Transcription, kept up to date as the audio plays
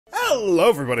Hello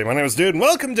everybody, my name is Dude, and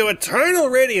welcome to Eternal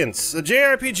Radiance, a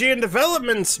JRPG in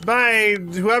development by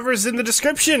whoever's in the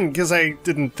description, because I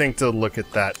didn't think to look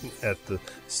at that at the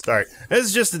start. This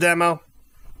is just a demo.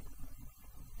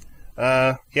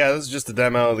 Yeah, this is just a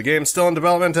demo. The game's still in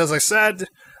development, as I said.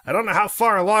 I don't know how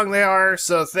far along they are,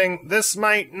 so this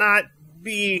might not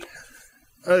be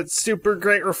a super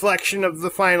great reflection of the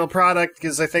final product,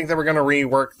 because I think that we're going to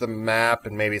rework the map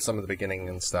and maybe some of the beginning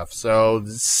and stuff. So,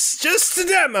 it's just a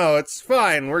demo, it's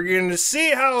fine. We're going to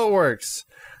see how it works.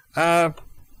 By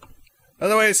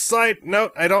the way, slight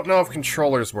note, I don't know if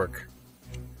controllers work.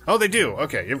 Oh, they do.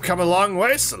 Okay, you've come a long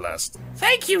way, Celeste.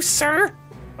 Thank you, sir.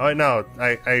 Oh, no,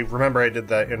 I remember I did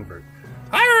that invert.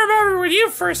 I remember when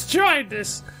you first joined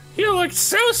us. You looked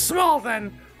so small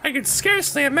then. I could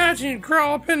scarcely imagine you'd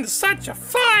grow up into such a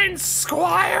fine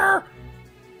Squire!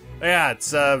 Yeah,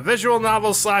 it's a visual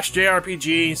novel slash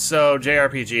JRPG, so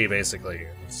JRPG, basically.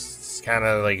 It's kind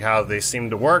of like how they seem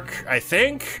to work, I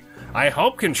think. I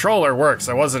hope controller works.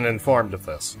 I wasn't informed of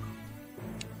this.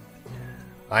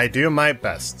 I do my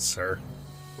best, sir.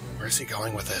 Where's he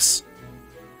going with this?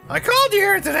 I called you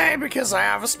here today because I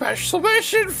have a special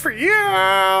mission for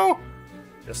you!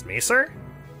 Just me, sir?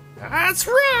 That's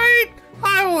right!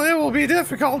 It will be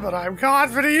difficult, but I'm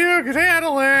confident you can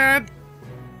handle it!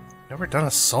 Never done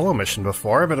a solo mission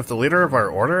before, but if the leader of our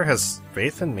order has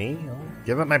faith in me, I'll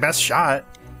give it my best shot.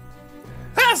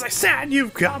 As I said,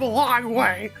 you've come a long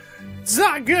way. It's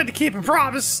not good to keep a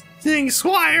promising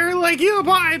Squire like you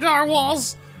behind our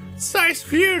walls. It's time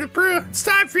for you to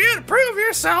prove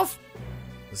yourself.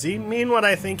 Does he mean what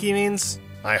I think he means?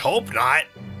 I hope not.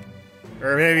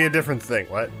 Or maybe a different thing.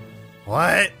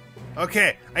 What?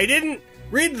 Okay, I didn't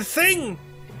read the thing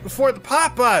before the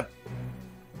pop-up.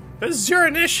 This is your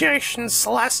initiation,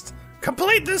 Celeste.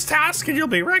 Complete this task and you'll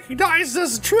be recognized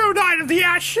as a true knight of the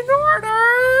Ashen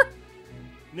Order!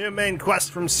 New main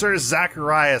quest from Sir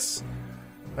Zacharias.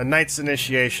 A knight's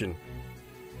initiation.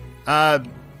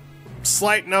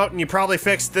 Slight note, and you probably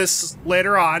fixed this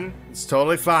later on. It's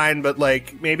totally fine, but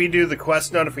like, maybe do the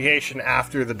quest notification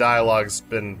after the dialogue's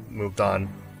been moved on.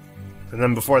 And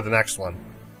then before the next one.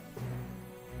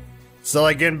 So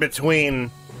like in between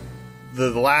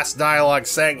the last dialogue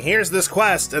saying, here's this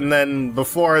quest, and then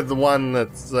before the one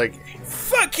that's like,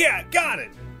 fuck yeah, got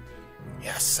it!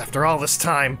 Yes, after all this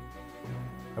time.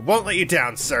 I won't let you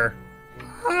down, sir.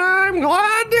 I'm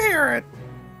glad to hear it.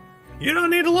 You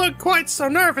don't need to look quite so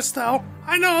nervous, though.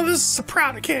 I know this is a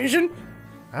proud occasion.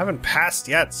 I haven't passed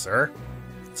yet, sir.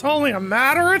 It's only a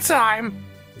matter of time.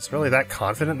 Is really that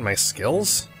confident in my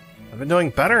skills? I've been doing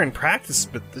better in practice,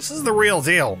 but this is the real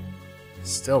deal.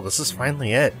 Still, this is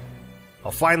finally it. I'll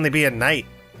finally be a knight.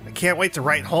 I can't wait to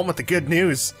write home with the good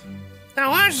news.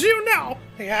 Now, as you know,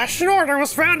 the Ashen Order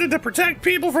was founded to protect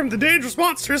people from the dangerous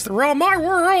monsters that roam our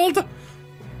world.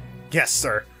 Yes,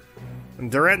 sir. When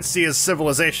Dorencia's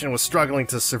civilization was struggling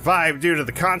to survive due to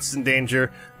the constant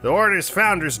danger, the Order's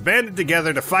founders banded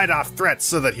together to fight off threats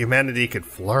so that humanity could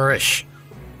flourish.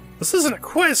 This isn't a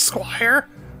quiz, Squire.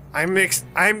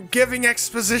 I'm giving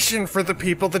exposition for the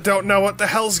people that don't know what the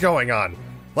hell's going on.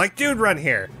 Like Doodrun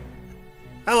here.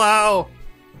 Hello.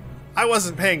 I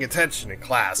wasn't paying attention in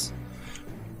class.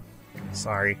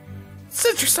 Sorry.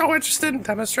 Since you're so interested in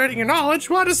demonstrating your knowledge,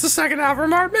 what is the second half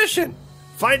of our mission?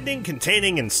 Finding,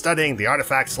 containing, and studying the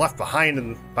artifacts left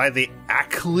behind by the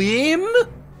Acclaim?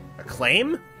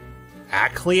 Acclaim?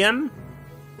 Acclaim?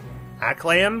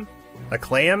 Acclaim?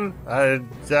 Acclaim? I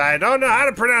don't know how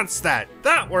to pronounce that.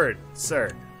 That word, sir.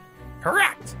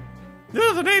 Correct. Due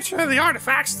to the nature of the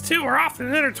artifacts, the two are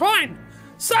often intertwined.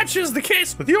 Such is the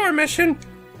case with your mission.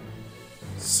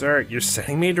 Sir, you're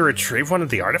sending me to retrieve one of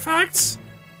the artifacts?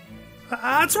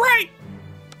 That's right.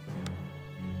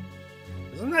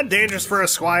 Isn't that dangerous for a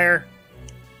Squire?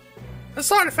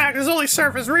 This artifact has only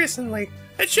surfaced recently.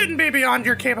 It shouldn't be beyond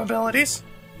your capabilities.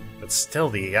 But still,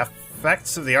 the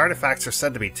effects of the artifacts are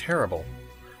said to be terrible.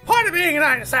 Part of being a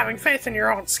knight is having faith in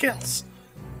your own skills.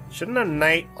 Shouldn't a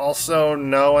knight also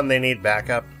know when they need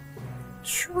backup?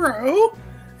 True.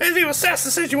 If you assess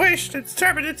the situation and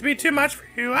determine it to be too much for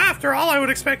you, after all, I would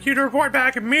expect you to report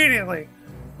back immediately.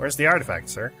 Where's the artifact,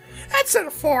 sir? It's in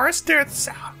a forest near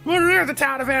the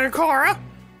town of Ancora.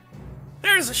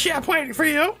 There's a ship waiting for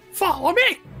you. Follow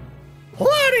me.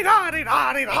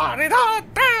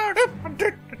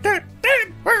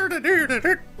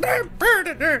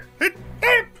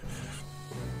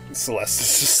 Celeste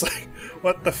is just like,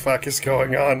 what the fuck is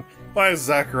going on? Why is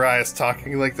Zacharias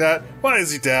talking like that? Why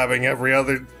is he dabbing every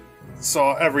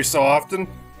so often?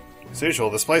 As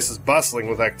usual, this place is bustling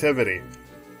with activity.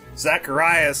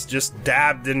 Zacharias just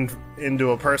dabbed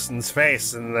into a person's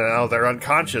face and now they're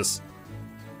unconscious.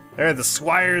 There are the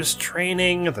Squires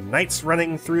training, the Knights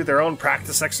running through their own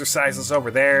practice exercises over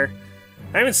there.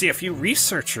 I even see a few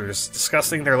researchers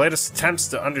discussing their latest attempts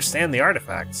to understand the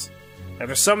artifacts.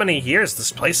 After so many years,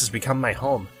 this place has become my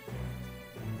home.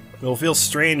 It will feel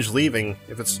strange leaving,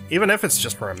 even if it's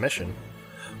just for a mission.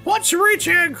 Once you reach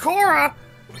Ancora,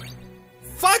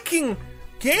 Fucking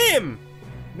game!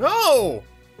 No!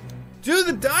 Do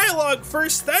the dialogue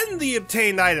first, then the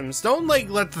obtained items. Don't, like,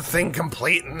 let the thing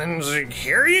complete and then just, like,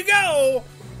 here you go!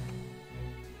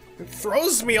 It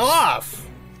throws me off.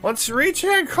 once you reach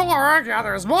Ancora,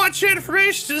 gather as much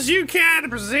information as you can to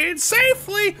proceed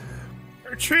safely.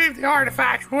 Retrieve the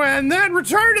artifact and then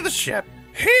return to the ship.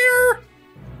 Here!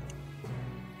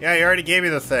 Yeah, you already gave me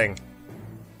the thing.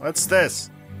 What's this?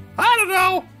 I don't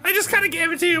know. I just kind of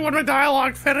gave it to you when my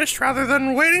dialogue finished rather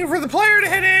than waiting for the player to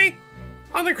hit A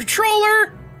on the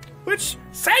controller, which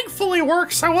thankfully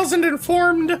works. I wasn't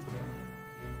informed.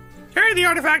 Carry the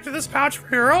artifact to this pouch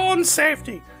for your own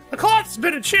safety. The cloth has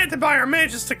been enchanted by our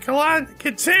mages to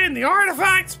contain the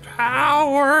artifact's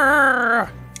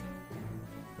power.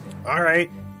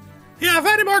 Alright. You have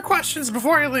any more questions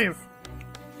before you leave?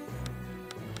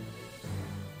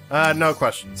 No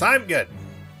questions. I'm good.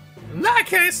 In that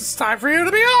case, it's time for you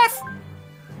to be off!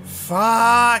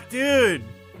 Fuck, dude!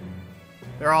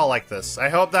 They're all like this. I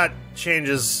hope that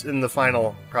changes in the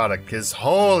final product, because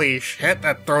holy shit,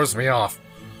 that throws me off.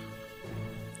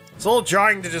 It's a little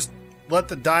jarring to just let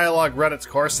the dialogue run its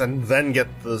course and then get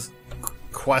the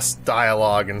quest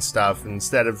dialogue and stuff,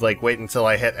 instead of, like, wait until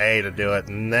I hit A to do it,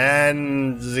 and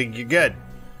then you're good.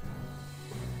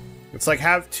 It's like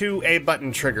have 2 A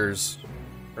button triggers,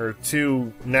 or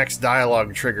 2 next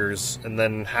dialogue triggers, and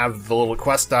then have the little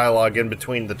quest dialogue in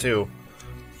between the 2.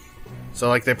 So,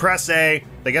 like, they press A,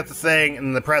 they get the thing, and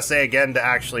then they press A again to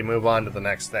actually move on to the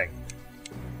next thing.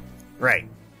 Right.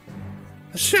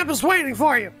 The ship is waiting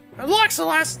for you. And look,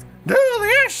 Celeste, do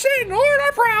the Ashen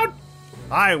Order proud!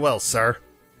 I will, sir.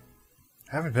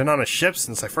 I haven't been on a ship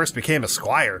since I first became a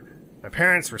squire. My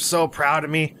parents were so proud of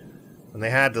me. When they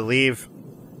had to leave,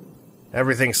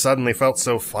 everything suddenly felt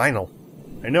so final.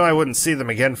 I knew I wouldn't see them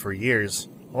again for years.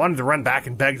 I wanted to run back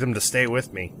and beg them to stay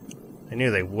with me. I knew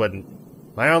they wouldn't.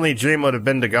 My only dream would have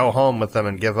been to go home with them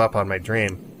and give up on my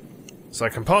dream. So I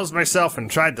composed myself and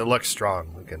tried to look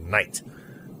strong, like a knight.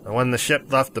 And when the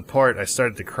ship left the port, I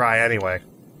started to cry anyway.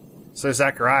 Sir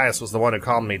Zacharias was the one who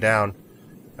calmed me down.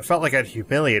 I felt like I'd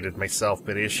humiliated myself,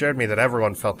 but he assured me that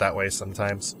everyone felt that way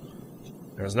sometimes.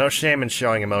 There was no shame in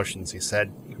showing emotions, he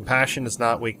said. Compassion is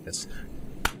not weakness.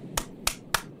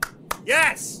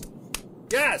 Yes!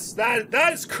 Yes,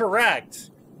 that is correct.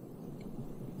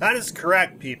 That is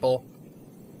correct, people.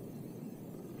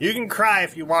 You can cry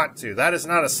if you want to. That is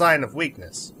not a sign of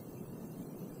weakness.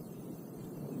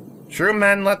 True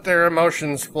men let their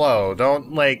emotions flow.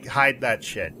 Don't, like, hide that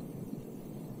shit.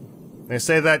 They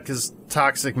say that because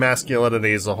toxic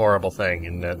masculinity is a horrible thing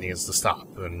and it needs to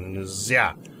stop. And,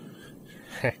 yeah.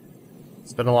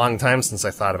 It's been a long time since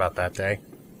I thought about that day.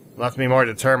 It left me more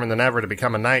determined than ever to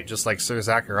become a knight just like Sir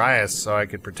Zacharias so I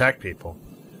could protect people.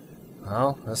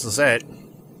 Well, this is it.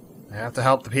 I have to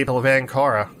help the people of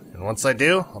Ancora. And once I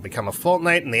do, I'll become a full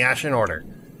knight in the Ashen Order.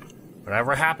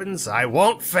 Whatever happens, I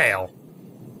won't fail.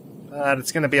 But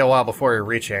it's going to be a while before we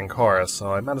reach Ancora,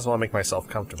 so I might as well make myself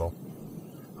comfortable.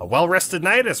 A well-rested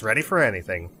knight is ready for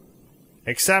anything.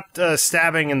 Except,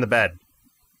 stabbing in the bed.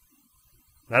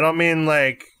 I don't mean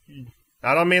like,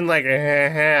 I mean like,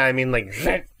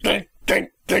 that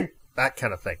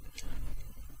kind of thing.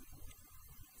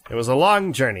 It was a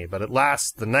long journey, but at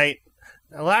last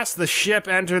the ship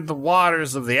entered the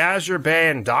waters of the Azure Bay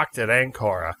and docked at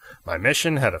Ancora. My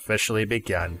mission had officially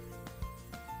begun.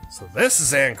 So this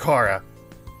is Ancora.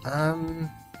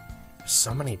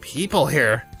 So many people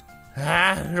here.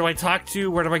 Who do I talk to?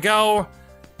 Where do I go?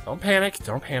 Don't panic,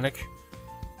 don't panic.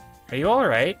 Are you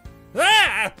alright?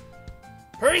 Ah!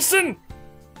 Person!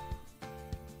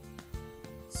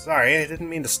 Sorry, I didn't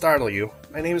mean to startle you.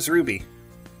 My name's Ruby.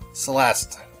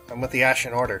 Celeste. I'm with the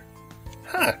Ashen Order.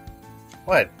 Huh.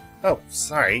 What? Oh,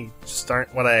 sorry. Just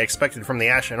aren't what I expected from the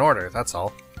Ashen Order, that's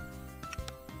all.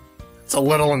 It's a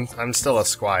little and I'm still a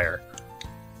squire.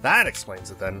 That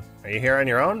explains it then. Are you here on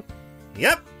your own?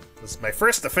 Yep. This is my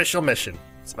first official mission.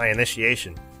 It's my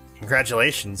initiation.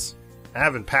 Congratulations. I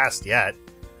haven't passed yet.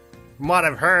 From what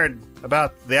I've heard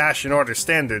about the Ashen Order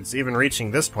standards, even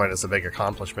reaching this point is a big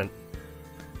accomplishment.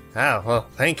 Oh, well,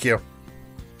 thank you.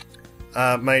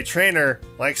 My trainer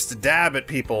likes to dab at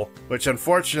people, which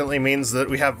unfortunately means that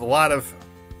we have a lot of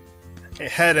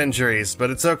head injuries,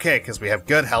 but it's okay because we have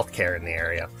good healthcare in the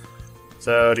area.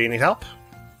 So, do you need help?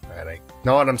 Right, I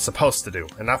know what I'm supposed to do.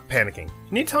 Enough panicking.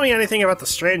 Can you tell me anything about the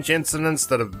strange incidents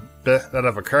that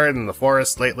have occurred in the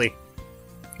forest lately?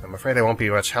 I'm afraid I won't be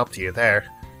much help to you there.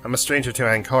 I'm a stranger to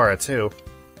Ancora, too.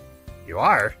 You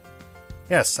are?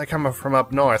 Yes, I come from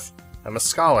up north. I'm a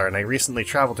scholar, and I recently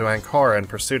traveled to Ancora in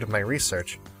pursuit of my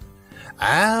research.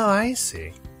 Oh, I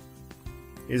see.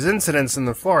 These incidents in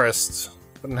the forest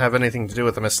wouldn't have anything to do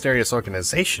with a mysterious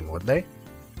organization, would they?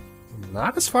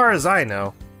 Not as far as I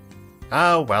know.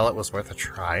 Oh, well, it was worth a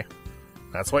try.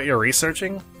 That's what you're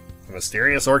researching? A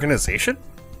mysterious organization?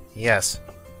 Yes.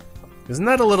 Isn't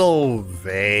that a little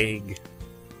vague?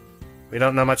 We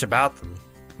don't know much about them.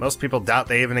 Most people doubt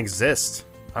they even exist.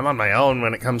 I'm on my own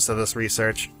when it comes to this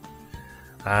research.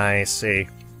 I see.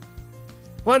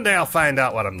 One day I'll find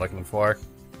out what I'm looking for.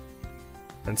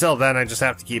 Until then, I just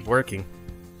have to keep working.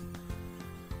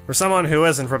 For someone who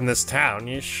isn't from this town,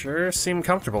 you sure seem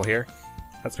comfortable here.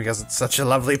 That's because it's such a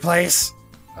lovely place.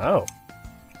 Oh.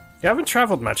 You haven't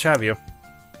traveled much, have you?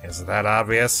 Isn't that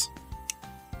obvious?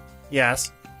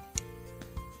 Yes.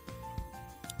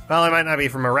 Well, I might not be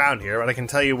from around here, but I can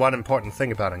tell you one important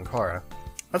thing about Ancora.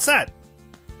 What's that?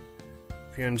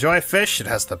 If you enjoy fish, it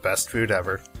has the best food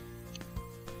ever.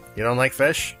 You don't like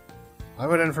fish? Why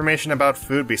would information about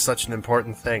food be such an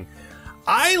important thing?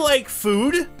 I like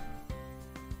food!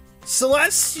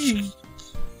 Celeste,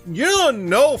 you don't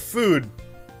know food.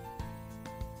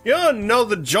 You don't know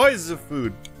the joys of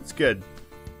food. It's good.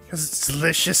 Because it's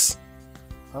delicious.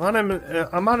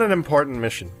 I'm on an important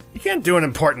mission. You can't do an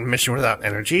important mission without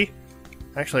energy.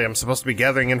 Actually, I'm supposed to be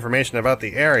gathering information about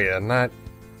the area, not...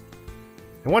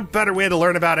 And what better way to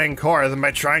learn about Ancora than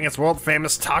by trying its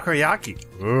world-famous takoyaki?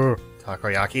 Ooh,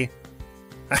 takoyaki?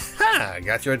 Aha!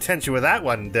 Got your attention with that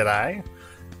one, did I?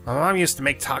 My mom used to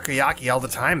make takoyaki all the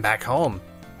time back home.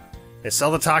 They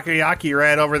sell the takoyaki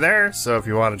right over there, so if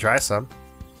you want to try some.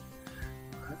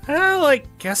 Well, I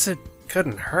guess it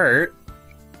couldn't hurt.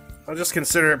 I'll just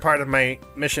consider it part of my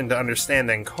mission to understand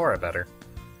Ancora better.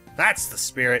 That's the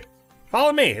spirit.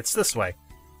 Follow me, it's this way.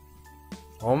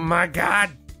 Oh my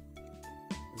god!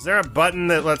 Is there a button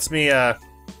that lets me,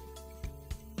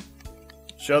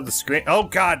 show the screen? Oh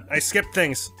god, I skipped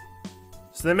things.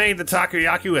 So they made the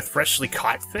takoyaki with freshly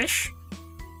caught fish?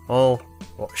 Well,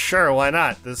 sure, why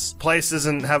not? This place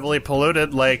isn't heavily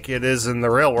polluted like it is in the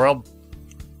real world.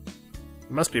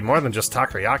 It must be more than just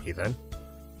takoyaki, then.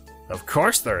 Of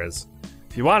course there is.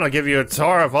 If you want, I'll give you a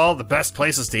tour of all the best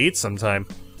places to eat sometime.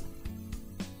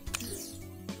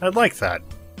 I'd like that.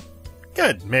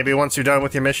 Good, maybe once you're done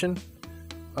with your mission?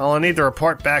 Well, I'll need to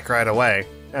report back right away.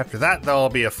 After that, there'll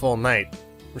be a full night.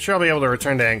 I'm sure I'll be able to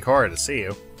return to Ancora to see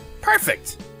you.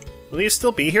 Perfect! Will you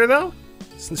still be here, though?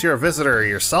 Since you're a visitor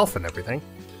yourself and everything.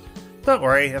 Don't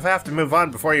worry, if I have to move on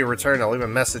before you return, I'll leave a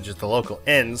message at the local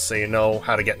inn so you know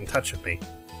how to get in touch with me.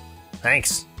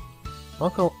 Thanks.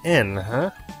 Local inn,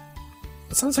 huh?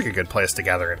 That sounds like a good place to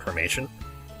gather information.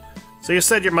 So you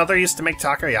said your mother used to make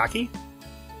takoyaki?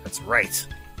 That's right.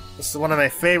 This is one of my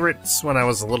favorites when I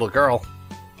was a little girl.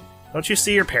 Don't you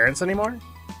see your parents anymore?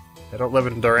 They don't live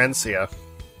in Dorencia.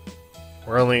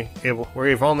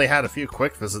 We've only had a few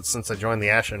quick visits since I joined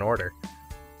the Ashen Order.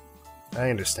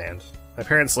 I understand. My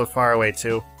parents live far away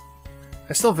too.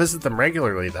 I still visit them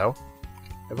regularly though.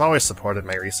 I've always supported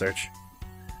my research.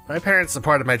 My parents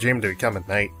supported my dream to become a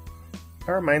knight.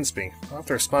 That reminds me, I'll have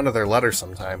to respond to their letter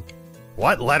sometime.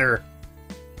 What letter?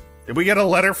 Did we get a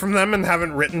letter from them and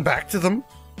haven't written back to them?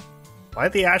 Why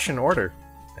the Ashen Order?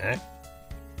 Eh?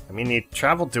 I mean, you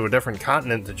traveled to a different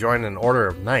continent to join an order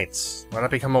of knights. Why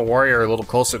not become a warrior a little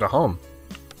closer to home?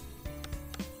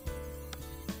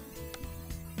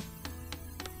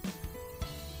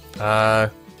 I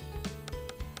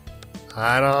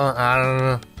don't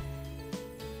know.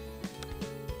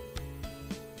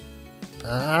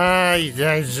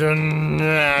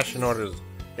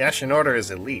 The Ashen Order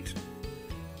is elite.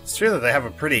 It's true that they have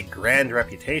a pretty grand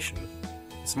reputation.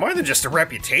 It's more than just a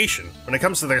reputation. When it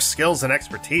comes to their skills and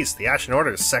expertise, the Ashen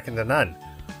Order is second to none.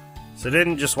 So they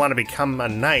didn't just want to become a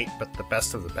knight, but the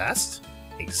best of the best?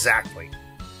 Exactly.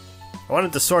 I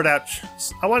wanted the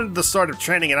sort of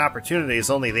training and opportunities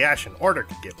only the Ashen Order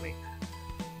could give me.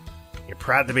 You're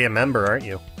proud to be a member, aren't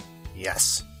you?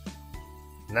 Yes.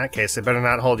 In that case, they better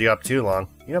not hold you up too long.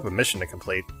 You have a mission to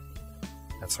complete.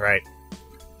 That's right.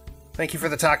 Thank you for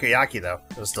the takoyaki, though.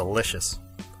 It was delicious.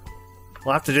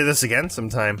 We'll have to do this again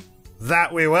sometime.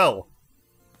 That we will!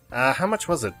 How much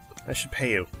was it? I should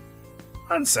pay you.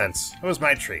 Nonsense. It was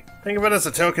my treat. Think of it as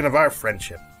a token of our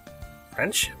friendship.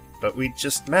 Friendship? But we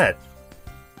just met.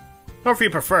 Or if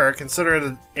you prefer, consider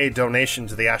it a donation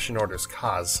to the Ashen Order's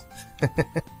cause.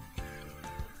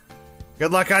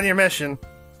 Good luck on your mission.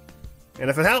 And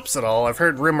if it helps at all, I've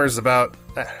heard rumors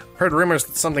that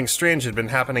something strange had been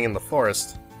happening in the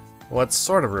forest. What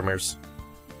sort of rumors?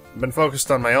 I've been focused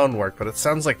on my own work, but it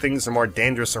sounds like things are more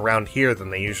dangerous around here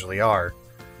than they usually are.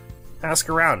 Ask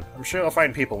around. I'm sure you'll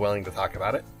find people willing to talk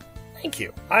about it. Thank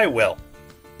you. I will.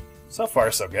 So far,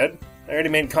 so good. I already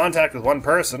made contact with one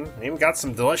person, and even got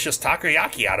some delicious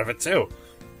takoyaki out of it, too.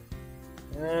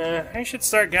 I should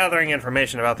start gathering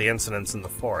information about the incidents in the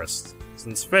forest.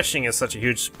 Since fishing is such a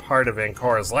huge part of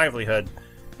Ancora's livelihood,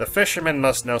 the fishermen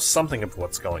must know something of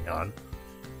what's going on.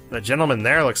 The gentleman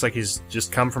there looks like he's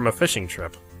just come from a fishing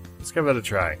trip. Let's give it a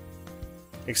try.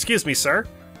 Excuse me, sir?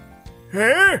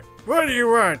 Hey, what do you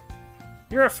want?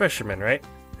 You're a fisherman, right?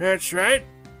 That's right.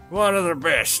 One of the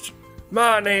best.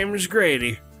 My name's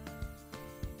Grady.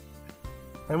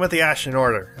 I'm with the Ashen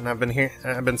Order, and I've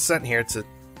been sent here to...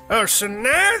 Oh, so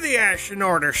now the Ashen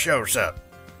Order shows up.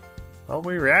 Well,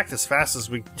 we react as fast as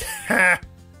we...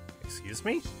 Excuse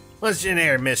me? Listen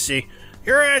here, Missy.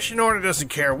 Your Ashen Order doesn't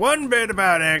care one bit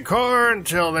about Ancora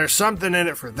until there's something in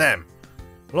it for them.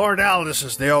 Lord Aldous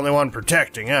is the only one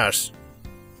protecting us.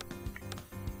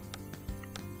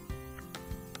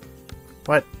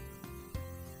 What?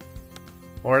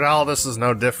 Lord Aldous is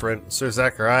no different. Sir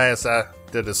Zacharias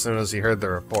did as soon as he heard the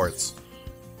reports.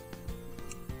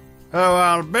 Oh,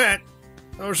 I'll bet.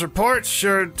 Those reports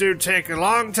sure do take a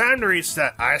long time to reach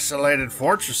that isolated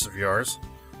fortress of yours.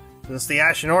 Since the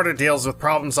Ashen Order deals with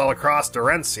problems all across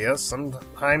Dorencia,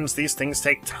 sometimes these things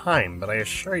take time, but I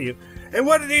assure you... And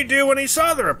what did he do when he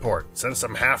saw the report? Send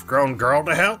some half-grown girl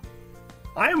to help?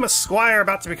 I am a squire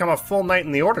about to become a full knight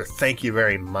in the Order, thank you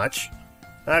very much.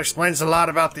 That explains a lot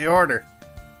about the Order.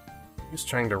 He's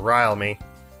trying to rile me.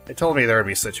 They told me there would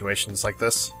be situations like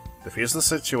this. Diffuse the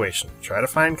situation. Try to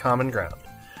find common ground.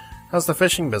 How's the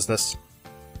fishing business?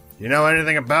 You know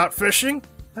anything about fishing?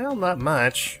 Well, not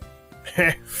much.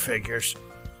 Figures.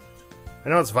 I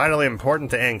know it's vitally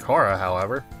important to Ancora,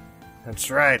 however.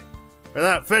 That's right.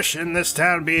 Without fishing, this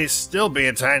town still be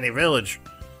a tiny village.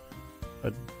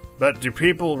 But do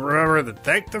people remember to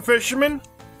thank the fishermen?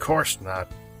 Of course not.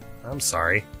 I'm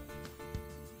sorry.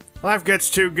 Life gets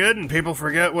too good and people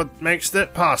forget what makes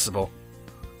it possible.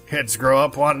 Kids grow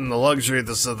up wanting the luxury of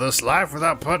this life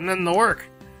without putting in the work.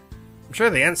 I'm sure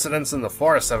the incidents in the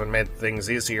forest haven't made things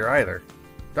easier either.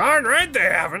 Darn right they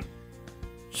haven't.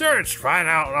 Sure, it's fine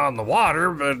out on the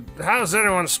water, but how's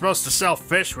anyone supposed to sell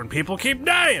fish when people keep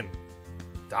dying?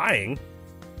 Dying?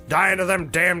 Dying to them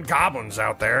damned goblins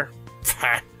out there.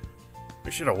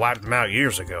 We should have wiped them out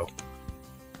years ago.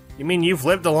 You mean you've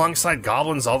lived alongside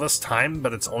goblins all this time,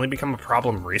 but it's only become a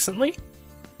problem recently?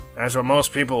 That's what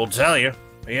most people will tell you.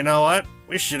 But you know what?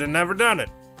 We should have never done it.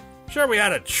 Sure, we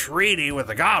had a treaty with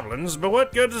the goblins, but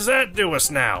what good does that do us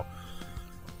now?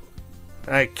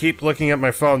 I keep looking at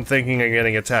my phone thinking I'm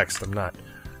getting a text. I'm not.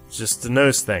 It's just a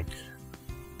news thing.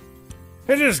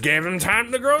 It just gave him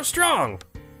time to grow strong.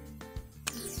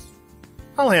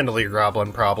 I'll handle your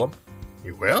goblin problem.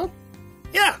 You will?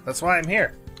 Yeah, that's why I'm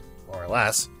here. More or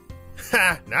less.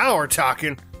 Ha! Now we're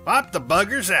talking. Pop the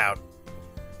buggers out.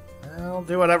 I'll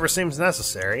do whatever seems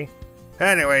necessary.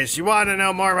 Anyways, you want to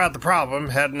know more about the problem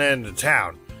heading into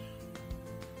town.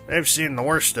 They've seen the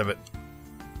worst of it.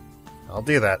 I'll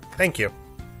do that. Thank you.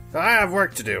 I have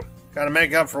work to do. Gotta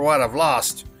make up for what I've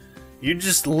lost. You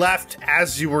just left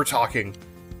as you were talking.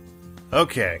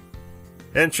 Okay.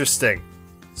 Interesting.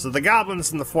 So the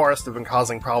goblins in the forest have been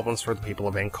causing problems for the people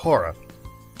of Ancora.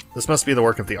 This must be the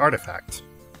work of the artifact.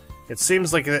 It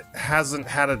seems like it hasn't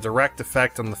had a direct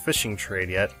effect on the fishing trade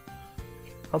yet.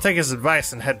 I'll take his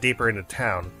advice and head deeper into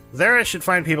town. There I should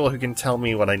find people who can tell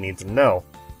me what I need to know.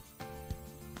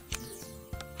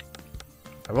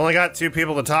 I've only got 2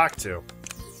 people to talk to.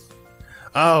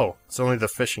 Oh, it's only the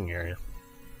fishing area.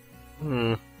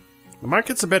 The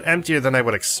market's a bit emptier than I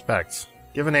would expect,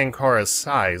 given Ancora's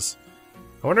size.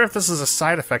 I wonder if this is a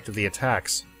side effect of the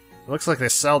attacks. It looks like they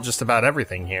sell just about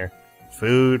everything here.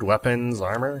 Food, weapons,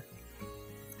 armor.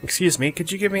 Excuse me,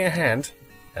 could you give me a hand?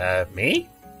 Me?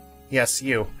 Yes,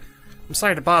 you. I'm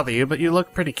sorry to bother you, but you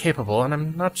look pretty capable, and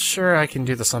I'm not sure I can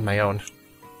do this on my own.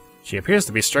 She appears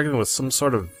to be struggling with some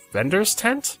sort of vendor's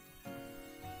tent?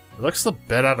 It looks a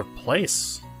bit out of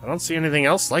place. I don't see anything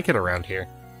else like it around here.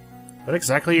 What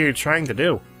exactly are you trying to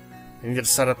do? I need to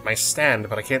set up my stand,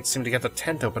 but I can't seem to get the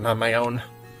tent open on my own.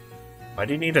 Why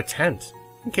do you need a tent?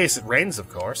 In case it rains, of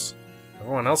course.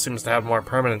 Everyone else seems to have more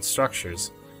permanent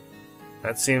structures.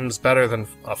 That seems better than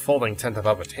a folding tent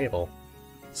above a table.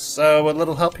 So, a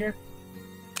little help here?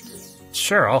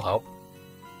 Sure, I'll help.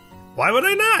 Why would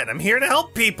I not? I'm here to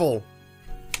help people.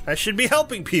 I should be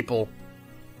helping people.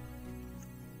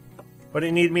 What do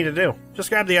you need me to do? Just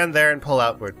grab the end there and pull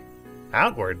outward.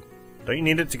 Outward? Don't you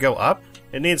need it to go up?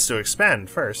 It needs to expand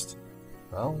first.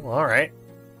 Well, alright.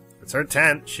 It's her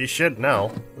tent. She should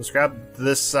know. Let's grab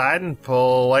this side and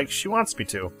pull like she wants me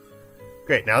to.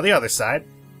 Great, now the other side.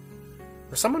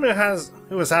 For someone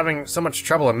who was having so much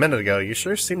trouble a minute ago, you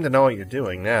sure seem to know what you're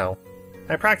doing now.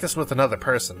 I practiced with another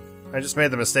person. I just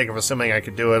made the mistake of assuming I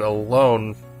could do it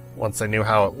alone once I knew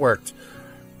how it worked.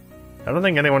 I don't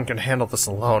think anyone can handle this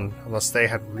alone, unless they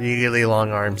had really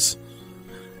long arms.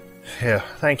 Phew,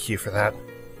 thank you for that.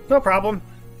 No problem.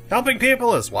 Helping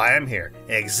people is why I'm here.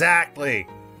 Exactly!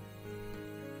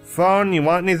 Phone, you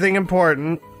want anything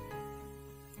important?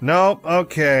 Nope,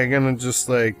 okay, I'm gonna just,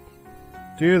 like,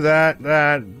 do that,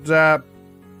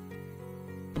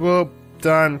 boop,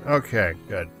 done. Okay,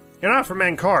 good. You're not from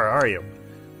Ancora, are you?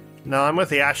 No, I'm with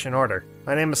the Ashen Order.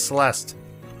 My name is Celeste.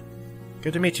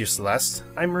 Good to meet you, Celeste.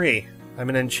 I'm Ree. I'm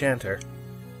an enchanter.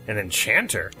 An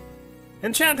enchanter?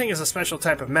 Enchanting is a special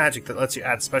type of magic that lets you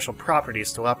add special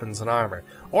properties to weapons and armor.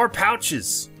 Or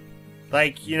pouches!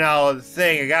 Like, you know, the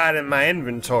thing I got in my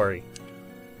inventory.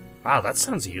 Wow, that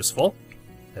sounds useful.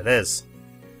 It is.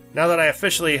 Now that I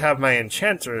officially have my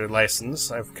enchanter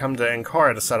license, I've come to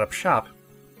Ancora to set up shop.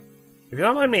 If you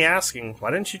don't mind me asking,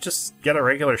 why didn't you just get a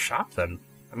regular shop then?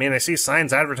 I mean, I see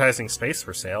signs advertising space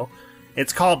for sale.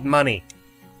 It's called money.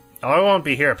 Oh, I won't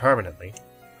be here permanently.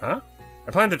 Huh?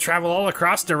 I plan to travel all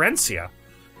across Dorencia.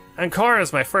 Ancora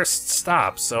is my first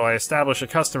stop, so I establish a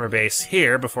customer base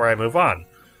here before I move on.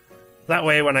 That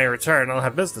way, when I return, I'll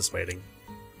have business waiting.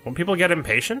 Won't people get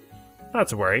impatient? Not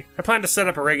to worry. I plan to set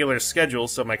up a regular schedule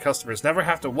so my customers never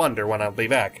have to wonder when I'll be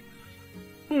back.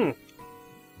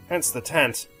 Hence the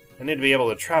tent. I need to be able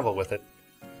to travel with it.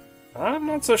 I'm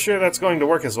not so sure that's going to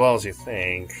work as well as you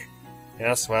think.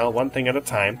 Yes, well, one thing at a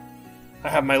time. I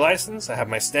have my license, I have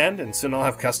my stand, and soon I'll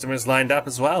have customers lined up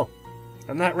as well.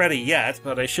 I'm not ready yet,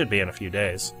 but I should be in a few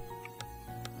days.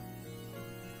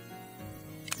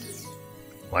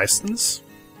 License?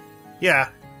 Yeah,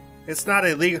 it's not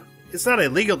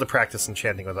illegal to practice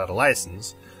enchanting without a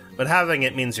license, but having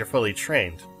it means you're fully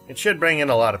trained. It should bring in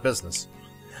a lot of business.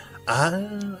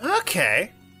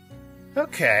 Okay.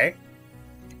 Okay.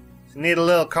 You need a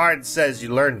little card that says you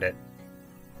learned it.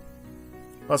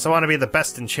 Plus, I want to be the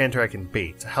best enchanter I can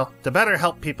be, to better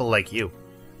help people like you.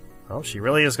 Well, she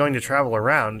really is going to travel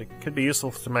around. It could be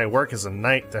useful to my work as a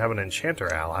knight to have an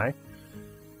enchanter ally.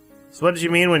 So what did you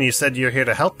mean when you said you're here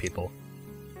to help people?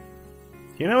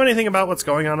 Do you know anything about what's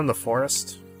going on in the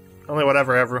forest? Only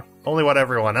what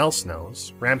everyone else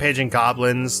knows. Rampaging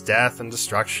goblins, death and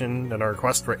destruction, and a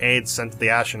request for aid sent to the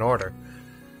Ashen Order.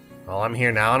 Well, I'm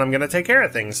here now and I'm gonna take care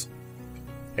of things.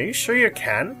 Are you sure you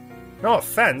can? No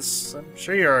offense, I'm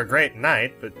sure you're a great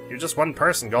knight, but you're just one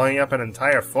person going up an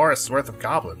entire forest's worth of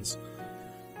goblins.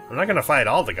 I'm not gonna fight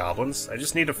all the goblins, I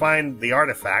just need to find the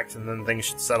artifact and then things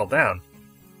should settle down.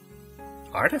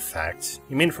 Artifact?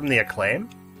 You mean from the Acclaim?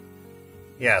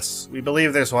 Yes, we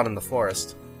believe there's one in the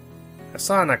forest. I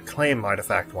saw an Acclaim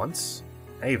artifact once.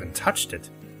 I even touched it.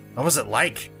 What was it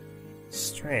like?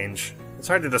 Strange. It's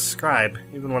hard to describe,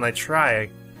 even when I try.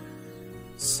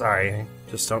 Sorry, I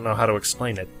just don't know how to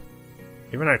explain it.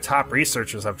 Even our top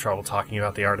researchers have trouble talking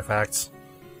about the artifacts.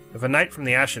 If a knight from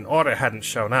the Ashen Order hadn't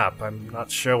shown up, I'm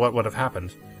not sure what would have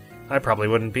happened. I probably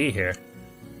wouldn't be here.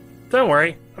 Don't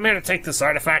worry, I'm here to take this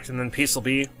artifact and then peace will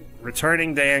be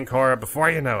returning to Ancora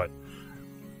before you know it.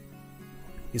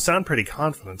 You sound pretty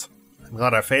confident. I'm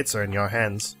glad our fates are in your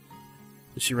hands.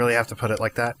 Did she really have to put it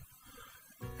like that?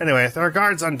 Anyway, there are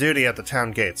guards on duty at the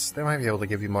town gates. They might be able to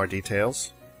give you more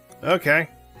details. Okay.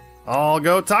 I'll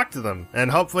go talk to them,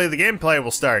 and hopefully the gameplay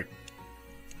will start.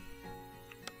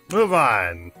 Move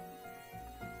on.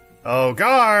 Oh,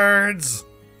 guards!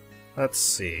 Let's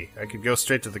see. I could go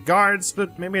straight to the guards,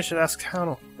 but maybe I should ask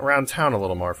around town a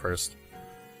little more first.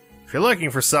 If you're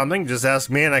looking for something, just ask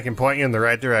me and I can point you in the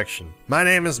right direction. My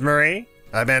name is Marie.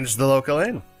 I manage the local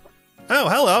inn. Oh,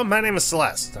 hello. My name is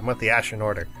Celeste. I'm with the Ashen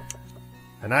Order.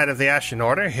 A knight of the Ashen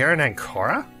Order here in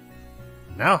Ancora?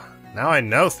 Now I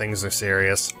know things are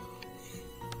serious.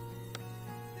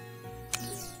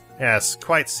 Yes,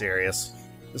 quite serious.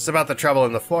 It's about the trouble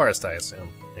in the forest, I assume.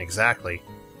 Exactly.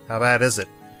 How bad is it?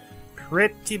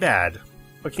 Pretty bad.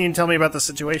 What can you tell me about the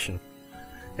situation?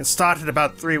 It started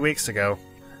about 3 weeks ago.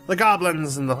 The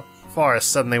goblins in the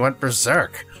forest suddenly went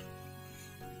berserk.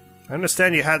 I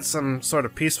understand you had some sort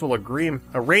of peaceful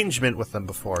arrangement with them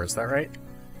before, is that right?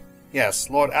 Yes,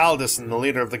 Lord Aldous and the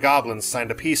leader of the goblins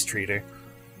signed a peace treaty.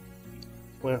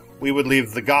 Well, we would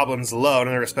leave the goblins alone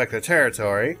and respect their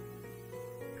territory.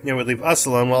 They would leave us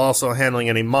alone while also handling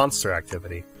any monster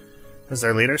activity. Has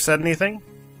their leader said anything?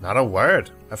 Not a word.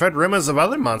 I've heard rumors of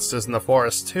other monsters in the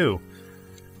forest, too.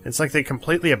 It's like they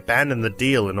completely abandoned the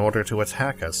deal in order to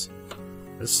attack us.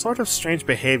 This sort of strange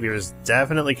behavior is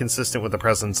definitely consistent with the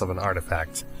presence of an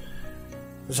artifact.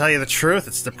 To tell you the truth,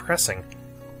 it's depressing.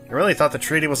 I really thought the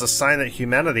treaty was a sign that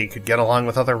humanity could get along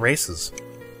with other races.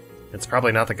 It's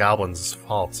probably not the goblins'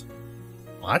 fault.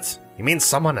 What? You mean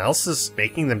someone else is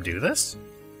making them do this?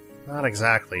 Not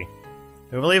exactly.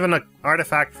 We believe an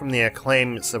artifact from the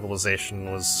Acclaim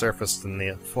civilization was surfaced in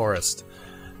the forest.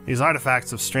 These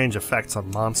artifacts have strange effects on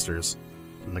monsters.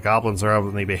 And the goblins are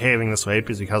only behaving this way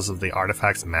because of the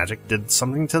artifact's magic did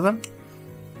something to them?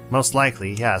 Most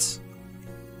likely, yes.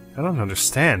 I don't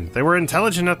understand. They were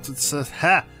intelligent enough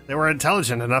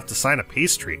to sign a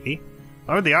peace treaty.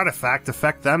 Why would the artifact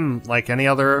affect them like any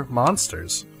other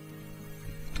monsters?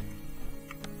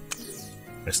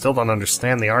 I still don't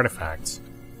understand the artifacts.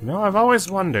 You know, I've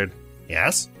always wondered.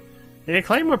 Yes? The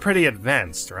Acclaim were pretty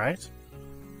advanced, right?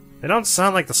 They don't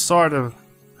sound like the sort of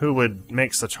who would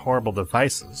make such horrible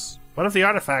devices. What if the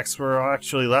artifacts were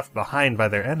actually left behind by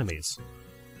their enemies?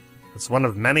 It's one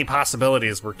of many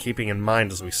possibilities we're keeping in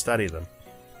mind as we study them.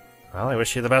 Well, I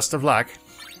wish you the best of luck.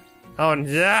 Oh,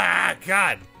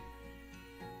 God!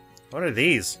 What are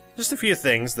these? Just a few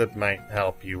things that might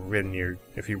help you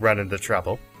if you run into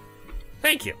trouble.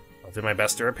 Thank you. I'll do my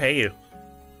best to repay you.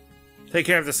 Take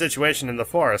care of the situation in the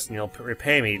forest, and you'll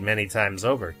repay me many times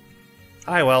over.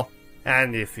 I will.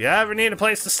 And if you ever need a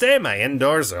place to stay, my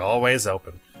indoors are always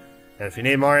open. And if you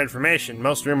need more information,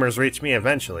 most rumors reach me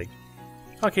eventually.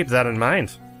 I'll keep that in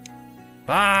mind.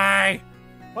 Bye!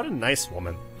 What a nice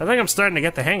woman. I think I'm starting to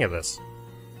get the hang of this.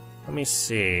 Let me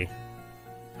see.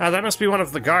 That must be one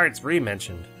of the guards Ree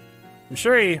mentioned. I'm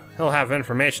sure he'll have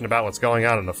information about what's going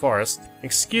on in the forest.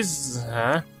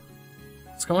 Huh?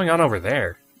 What's going on over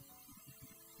there?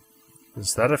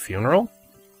 Is that a funeral?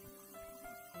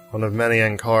 One of many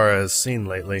Ankara has seen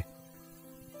lately.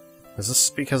 Is this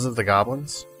because of the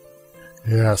goblins?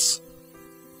 Yes.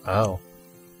 Oh.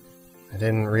 I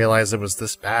didn't realize it was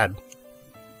this bad.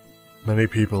 Many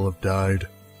people have died.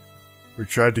 We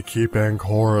tried to keep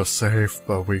Ankara safe,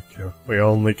 but we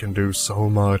only can do so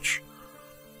much.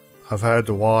 I've had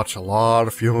to watch a lot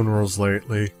of funerals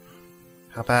lately.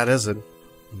 How bad is it?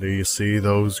 Do you see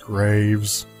those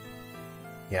graves?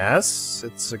 Yes,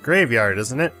 it's a graveyard,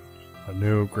 isn't it? A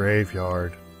new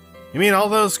graveyard. You mean all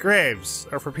those graves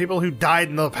are for people who died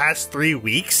in the past 3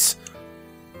 weeks?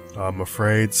 I'm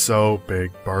afraid so,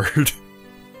 Big Bird.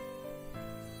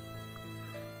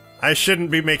 I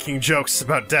shouldn't be making jokes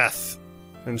about death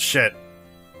and shit.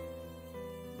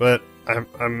 But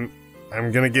I'm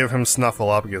gonna give him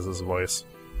Snuffleupagus' voice.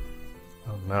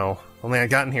 Oh no. Only I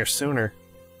gotten here sooner.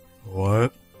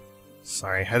 What?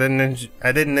 Sorry, I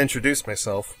didn't introduce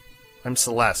myself. I'm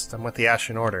Celeste. I'm with the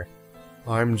Ashen Order.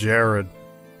 I'm Jared.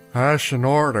 Ashen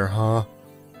Order, huh?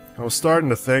 I was starting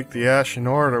to think the Ashen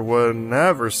Order would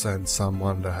never send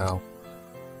someone to help.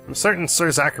 I'm certain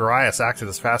Sir Zacharias acted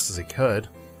as fast as he could.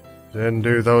 Didn't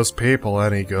do those people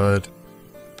any good.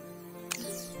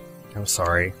 I'm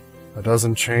sorry. That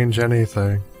doesn't change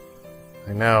anything.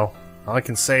 I know. All I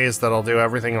can say is that I'll do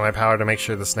everything in my power to make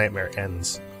sure this nightmare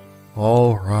ends.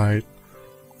 Alright.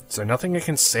 Is there nothing I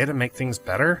can say to make things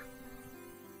better?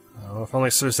 Oh, if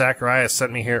only Sir Zacharias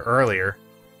sent me here earlier.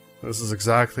 This is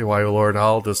exactly why Lord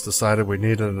Aldous decided we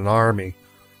needed an army.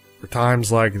 For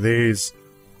times like these.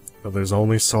 But there's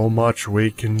only so much we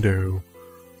can do.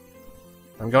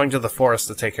 I'm going to the forest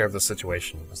to take care of the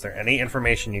situation. Is there any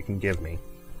information you can give me?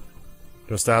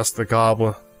 Just ask the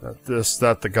goblin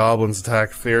that the goblins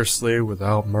attack fiercely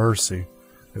without mercy.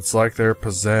 It's like they're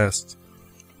possessed.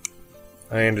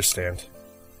 I understand.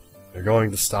 You're going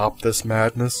to stop this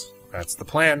madness? That's the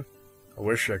plan. I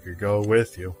wish I could go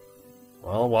with you.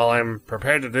 Well, while I'm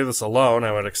prepared to do this alone,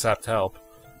 I would accept help.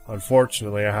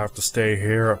 Unfortunately, I have to stay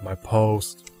here at my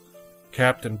post.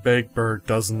 Captain Big Bird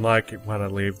doesn't like it when I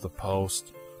leave the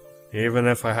post. Even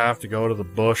if I have to go to the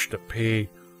bush to pee.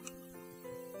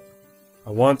 I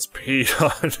once peed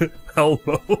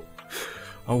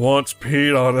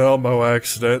on Elmo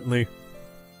accidentally.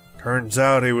 Turns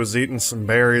out he was eating some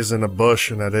berries in a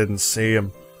bush and I didn't see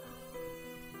him.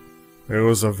 It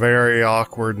was a very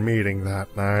awkward meeting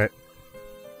that night.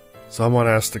 Someone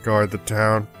has to guard the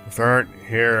town. If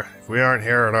we aren't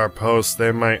here at our post,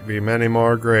 there might be many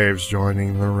more graves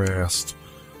joining the rest.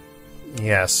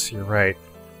 Yes, you're right.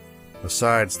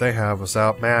 Besides, they have us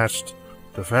outmatched.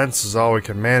 Defense is all we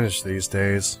can manage these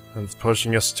days, and it's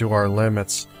pushing us to our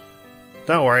limits.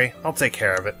 Don't worry, I'll take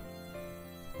care of it.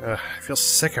 I feel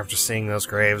sick after seeing those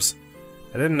graves.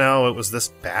 I didn't know it was this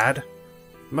bad.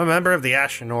 I'm a member of the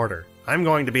Ashen Order. I'm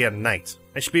going to be a knight.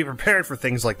 I should be prepared for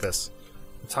things like this.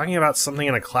 Talking about something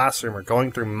in a classroom or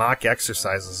going through mock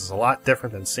exercises is a lot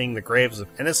different than seeing the graves of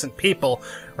innocent people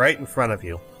right in front of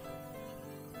you.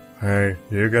 Hey,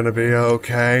 you gonna be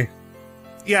okay?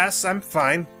 Yes, I'm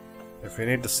fine. If you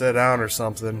need to sit down or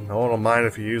something, no one will mind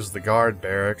if you use the guard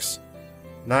barracks.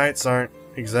 Nights aren't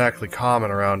exactly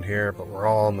common around here, but we're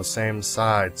all on the same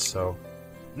side, so...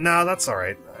 No, that's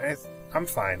alright. I'm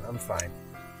fine, I'm fine.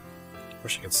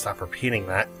 Wish I could stop repeating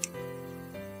that.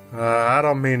 I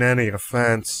don't mean any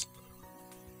offense.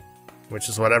 Which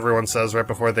is what everyone says right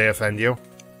before they offend you.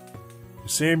 You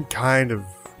seem kind of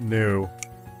new.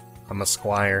 I'm a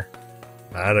squire.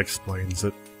 That explains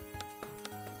it.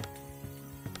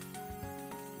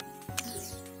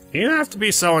 You don't have to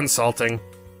be so insulting.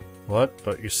 What?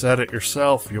 But you said it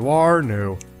yourself. You are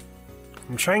new.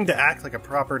 I'm trying to act like a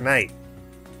proper knight.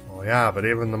 Well, yeah, but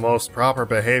even the most proper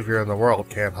behavior in the world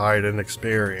can't hide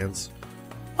inexperience.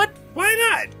 What? Why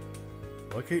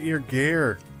not? Look at your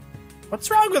gear. What's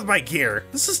wrong with my gear?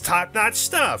 This is top-notch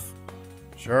stuff.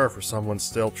 Sure, for someone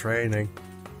still training.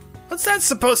 What's that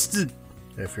supposed to...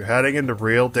 If you're heading into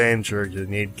real danger, you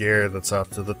need gear that's up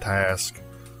to the task.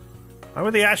 Why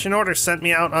would the Ashen Order send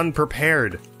me out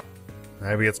unprepared?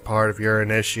 Maybe it's part of your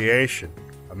initiation.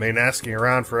 I mean, asking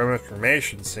around for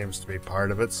information seems to be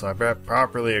part of it, so I bet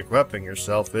properly equipping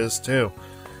yourself is too.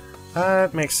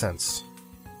 That makes sense.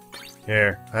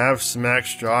 Here, I have some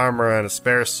extra armor and a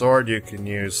spare sword you can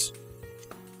use.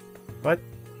 What?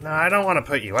 No, I don't want to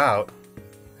put you out.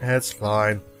 It's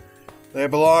fine. They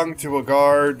belong to a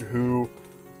guard who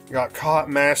got caught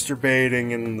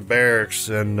masturbating in the barracks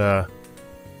and,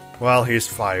 well, he's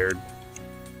fired.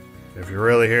 If you're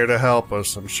really here to help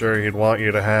us, I'm sure he'd want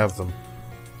you to have them.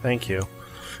 Thank you.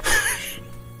 If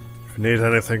you need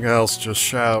anything else, just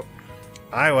shout.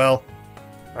 I will.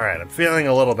 Alright, I'm feeling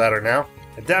a little better now.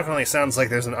 It definitely sounds like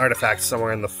there's an artifact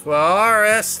somewhere in the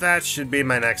forest. That should be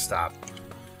my next stop.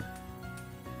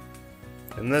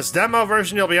 In this demo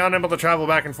version, you'll be unable to travel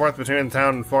back and forth between the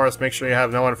town and forest. Make sure you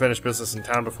have no unfinished business in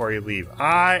town before you leave.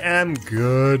 I am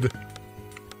good.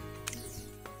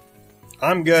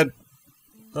 I'm good.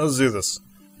 Let's do this.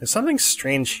 There's something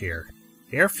strange here.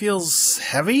 The air feels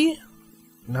heavy?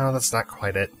 No, that's not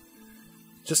quite it.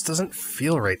 It just doesn't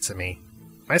feel right to me.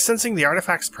 Am I sensing the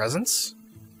artifact's presence?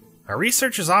 Our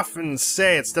researchers often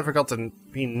say it's difficult to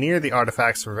be near the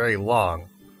artifacts for very long.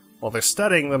 While they're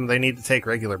studying them, they need to take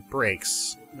regular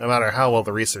breaks, no matter how well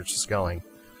the research is going.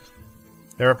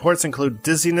 Their reports include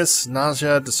dizziness,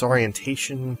 nausea,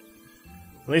 disorientation.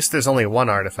 At least there's only one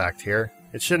artifact here.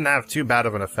 It shouldn't have too bad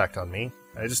of an effect on me.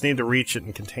 I just need to reach it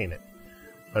and contain it.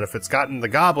 But if it's gotten the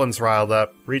goblins riled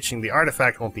up, reaching the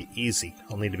artifact won't be easy.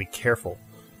 I'll need to be careful.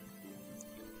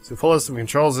 So fullest of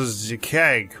controls is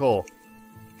okay, cool.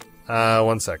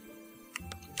 One sec.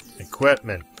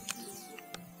 Equipment.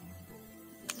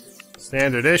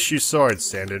 Standard issue sword,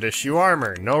 standard issue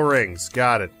armor, no rings,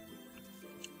 got it.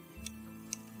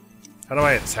 How do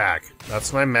I attack?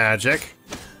 That's my magic.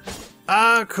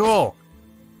 Cool.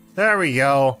 There we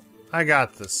go. I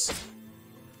got this.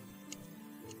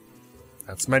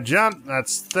 That's my jump,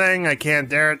 that's the thing, I can't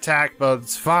dare attack, but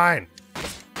it's fine.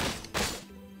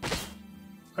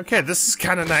 Okay, this is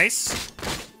kind of nice.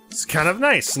 It's kind of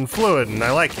nice and fluid, and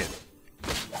I like it.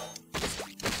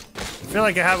 I feel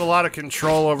like I have a lot of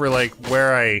control over, like,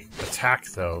 where I attack,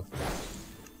 though.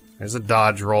 There's a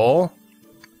dodge roll.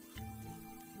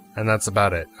 And that's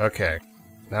about it. Okay.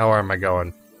 Now where am I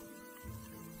going?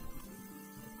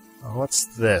 Oh,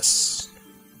 what's this?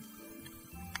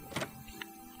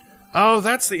 Oh,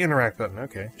 that's the interact button.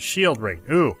 Okay. Shield ring.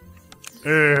 Ooh.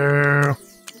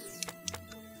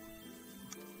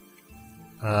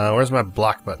 Where's my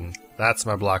block button? That's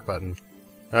my block button.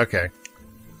 Okay.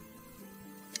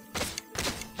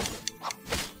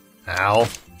 Ow.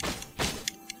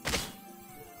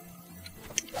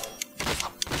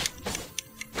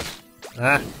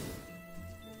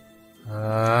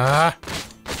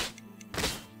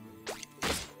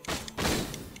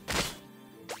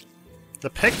 The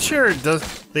picture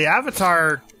does... The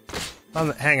avatar...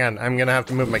 hang on, I'm gonna have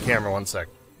to move my camera one sec.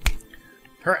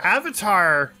 Her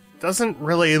avatar doesn't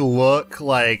really look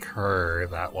like her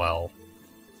that well.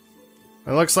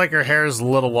 It looks like her hair is a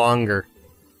little longer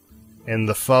in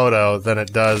the photo than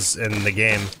it does in the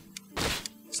game.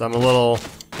 So I'm a little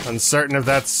uncertain if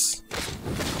that's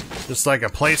just like a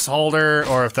placeholder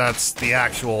or if that's the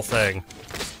actual thing.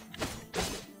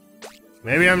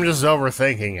 Maybe I'm just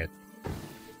overthinking it.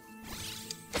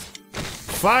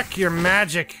 Fuck your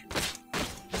magic!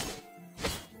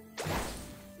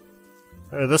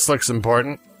 Oh, this looks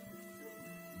important.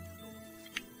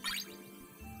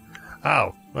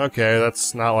 Oh, okay,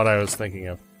 that's not what I was thinking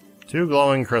of. 2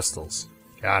 glowing crystals.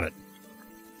 Got it.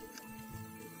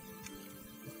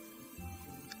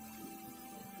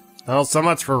 Well, so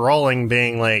much for rolling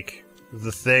being, like,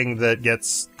 the thing that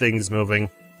gets things moving.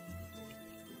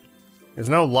 There's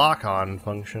no lock-on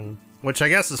function, which I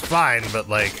guess is fine, but,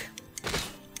 like...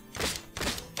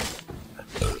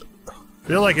 I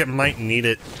feel like it might need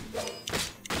it.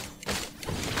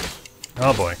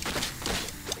 Oh boy.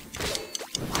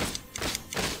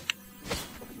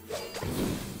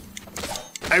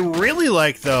 I really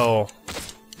like, though,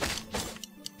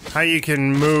 how you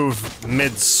can move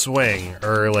mid-swing,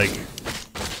 or, like,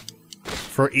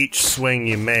 for each swing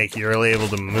you make, you're really able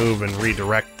to move and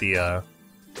redirect the,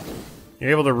 you're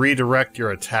able to redirect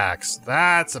your attacks.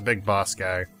 That's a big boss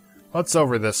guy. What's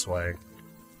over this way?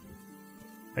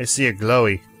 I see a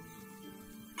glowy.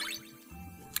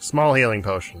 Small healing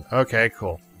potion. Okay,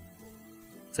 cool.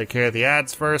 Take care of the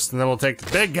ads first, and then we'll take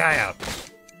the big guy out.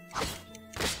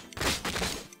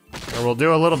 Or we'll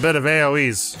do a little bit of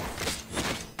AoEs.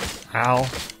 Ow.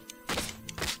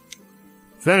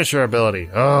 Finisher ability.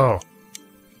 Oh.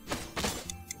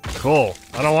 Cool.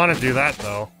 I don't want to do that,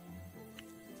 though.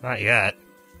 Not yet.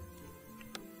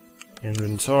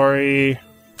 Inventory.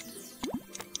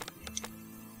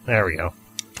 There we go.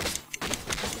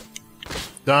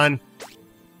 Done.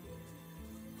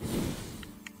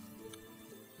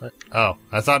 What? Oh,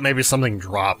 I thought maybe something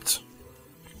dropped.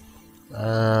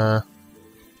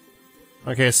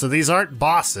 Okay, so these aren't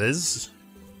bosses.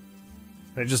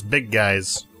 They're just big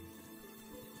guys.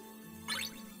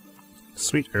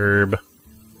 Sweet herb.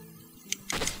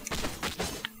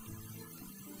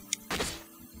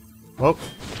 Whoa.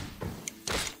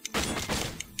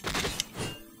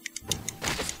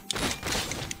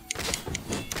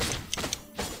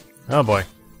 Oh boy.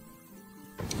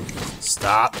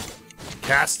 Stop.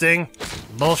 Casting.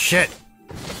 Bullshit.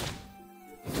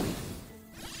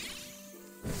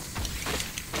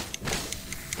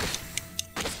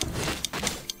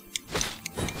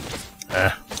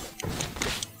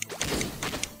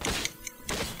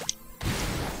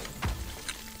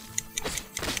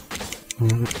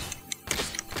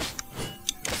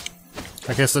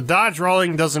 Okay, so dodge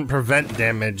rolling doesn't prevent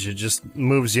damage, it just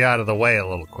moves you out of the way a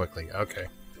little quickly. Okay.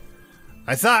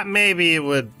 I thought maybe it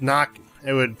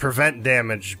would prevent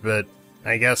damage, but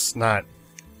I guess not.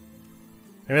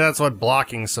 Maybe that's what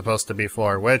blocking's supposed to be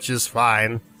for, which is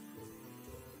fine.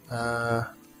 I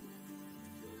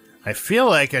feel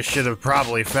like I should have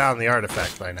probably found the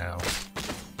artifact by now.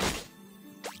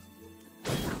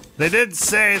 They did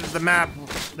say that the map,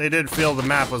 they did feel the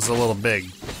map was a little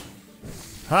big.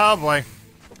 Oh boy.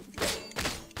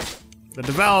 The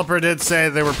developer did say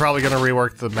they were probably going to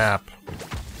rework the map.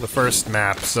 The first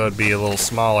map, so it'd be a little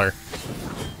smaller.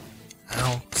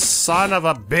 Oh, son of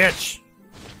a bitch!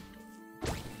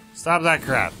 Stop that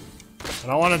crap. I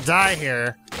don't want to die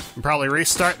here and probably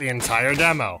restart the entire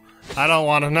demo. I don't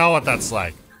want to know what that's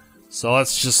like. So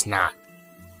let's just not.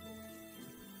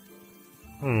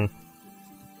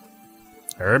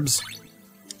 Herbs?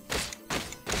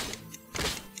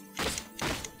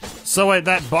 So wait,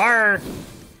 that bar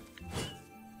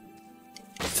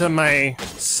to my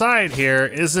side here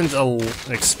isn't an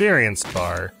experience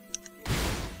bar.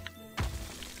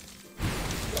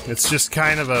 It's just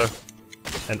kind of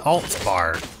an alt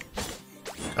bar.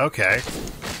 Okay.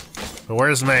 But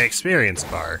where's my experience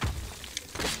bar?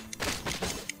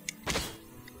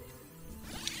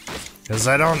 Because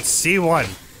I don't see one.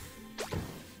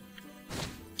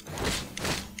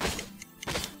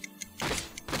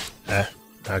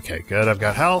 Okay, good. I've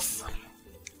got health.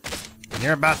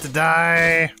 You're about to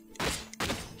die.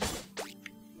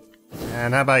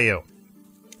 And how about you?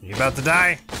 You about to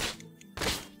die?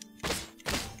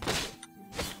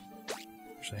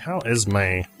 Actually, how is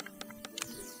my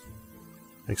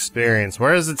experience?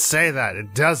 Where does it say that?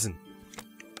 It doesn't.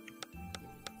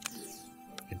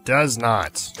 It does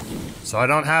not. So I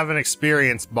don't have an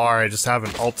experience bar, I just have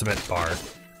an ultimate bar.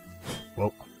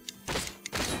 Whoa.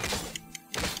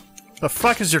 The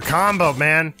fuck is your combo,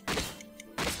 man?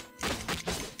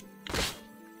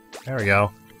 There we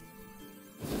go.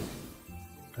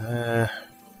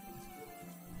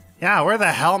 Yeah, where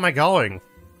the hell am I going?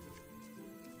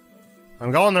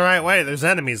 I'm going the right way. There's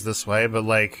enemies this way, but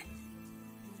like...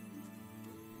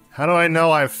 How do I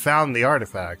know I've found the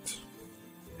artifact?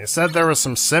 It said there were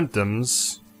some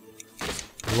symptoms,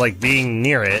 like being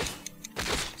near it.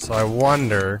 So I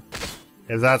wonder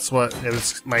if that's what...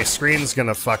 if my screen's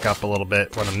gonna fuck up a little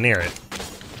bit when I'm near it.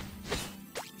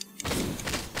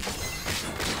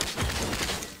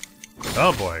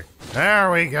 Oh boy.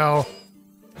 There we go.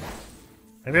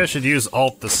 Maybe I should use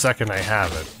Alt the second I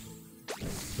have it.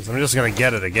 Because I'm just gonna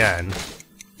get it again.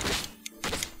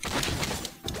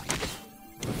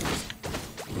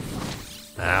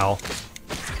 Ow.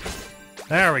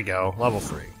 There we go, level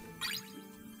 3.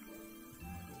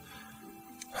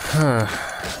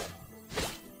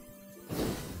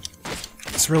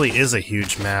 This really is a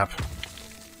huge map.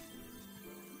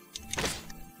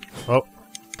 Oh.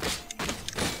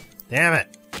 Damn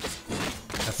it.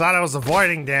 I thought I was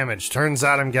avoiding damage. Turns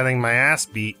out I'm getting my ass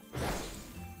beat.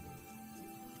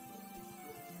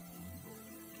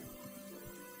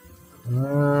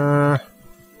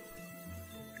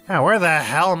 Yeah, where the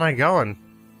hell am I going?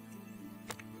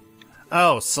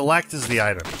 Oh, select is the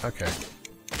item. Okay.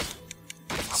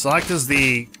 Select is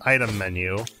the item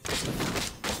menu.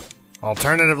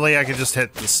 Alternatively, I could just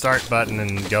hit the start button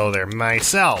and go there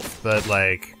myself, but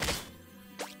like...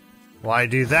 why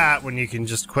do that when you can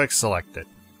just quick select it?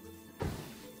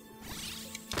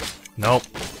 Nope.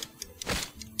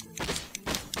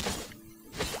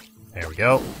 There we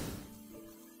go.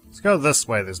 Let's go this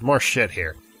way, there's more shit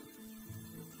here.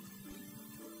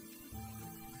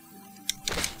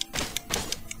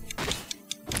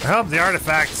 I hope the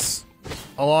artifacts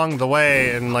along the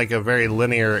way in like a very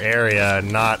linear area,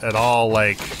 not at all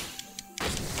like...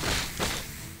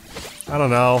 I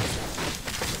don't know.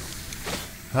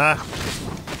 Not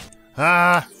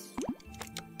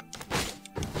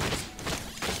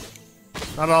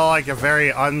all like a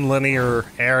very unlinear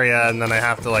area and then I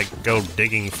have to like go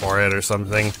digging for it or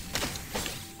something.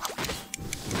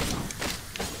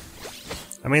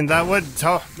 I mean,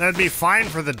 that'd be fine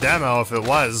for the demo if it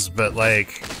was, but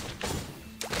like...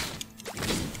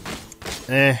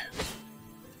 in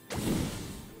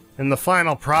the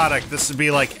final product, this would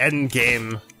be like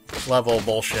endgame level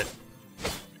bullshit.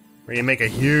 Where you make a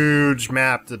huge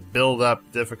map to build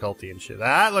up difficulty and shit.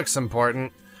 That looks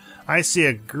important. I see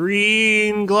a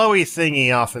green glowy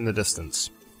thingy off in the distance.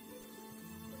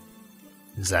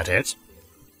 Is that it?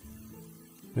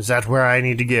 Is that where I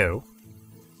need to go?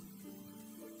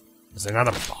 Is there not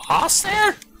a boss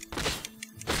there?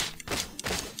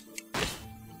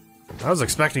 I was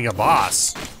expecting a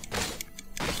boss.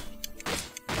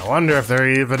 I wonder if there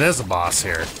even is a boss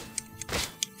here.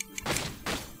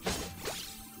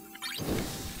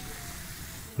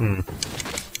 And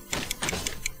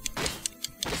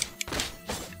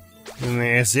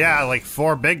there's, yeah, like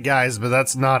 4 big guys, but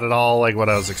that's not at all like what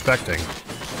I was expecting.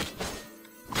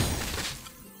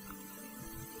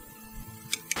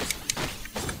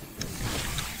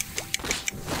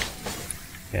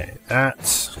 Okay,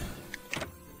 that's...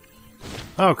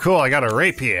 oh, cool, I got a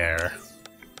rapier.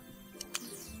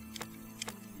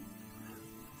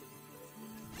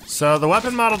 So the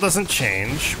weapon model doesn't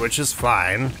change, which is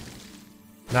fine.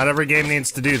 Not every game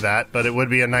needs to do that, but it would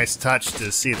be a nice touch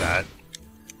to see that.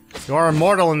 You are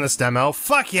immortal in this demo.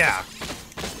 Fuck yeah!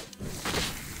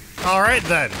 Alright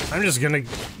then, I'm just gonna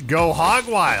go hog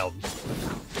wild.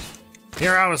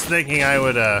 Here I was thinking I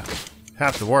would,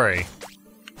 have to worry.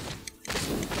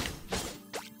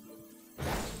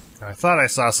 I thought I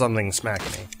saw something smack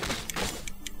me.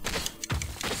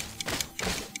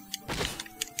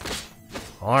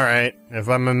 Alright, if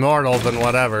I'm immortal, then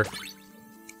whatever.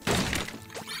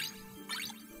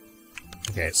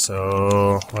 Okay,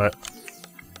 so... what?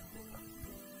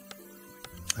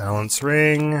 Balance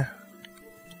ring.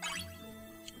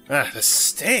 Ah, this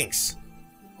stinks.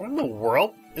 What in the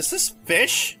world? Is this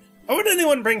fish? Why would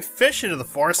anyone bring fish into the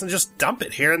forest and just dump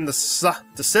it here in the sun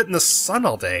to sit in the sun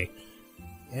all day?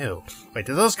 Ew. Wait,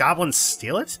 did those goblins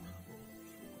steal it?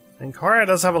 And Ankara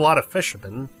does have a lot of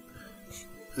fishermen.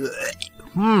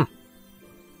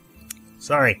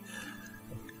 Sorry.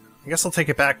 I guess I'll take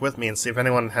it back with me and see if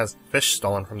anyone has fish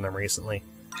stolen from them recently.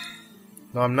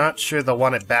 Though I'm not sure they'll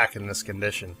want it back in this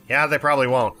condition. Yeah, they probably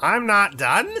won't. I'm not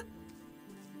done?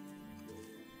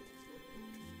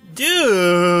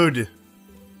 Dude!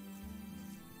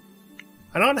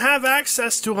 I don't have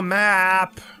access to a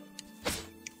map.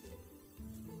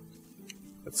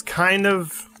 It's kind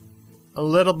of a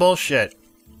little bullshit.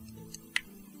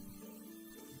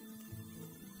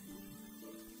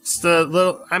 It's the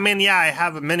little... I mean, yeah, I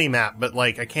have a mini-map, but,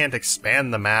 like, I can't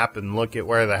expand the map and look at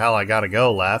where the hell I gotta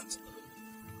go left.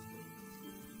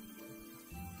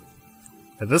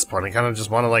 At this point, I kind of just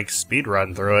want to, like,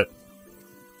 speedrun through it.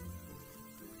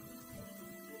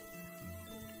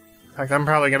 In fact, I'm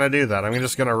probably gonna do that. I'm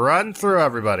just gonna run through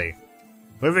everybody.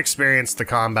 We've experienced the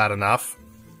combat enough.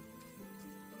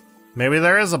 Maybe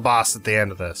there is a boss at the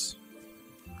end of this.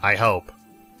 I hope.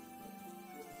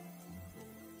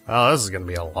 Oh, this is gonna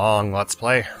be a long Let's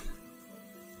Play.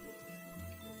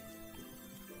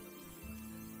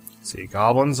 See,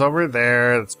 goblins over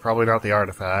there. That's probably not the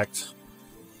artifact.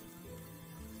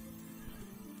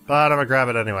 But I'm gonna grab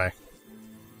it anyway.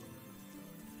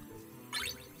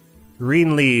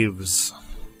 Green leaves.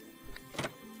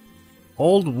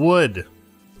 Old wood.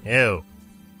 Ew.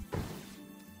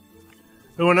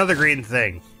 Ooh, another green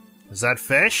thing. Is that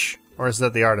fish? Or is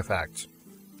that the artifact?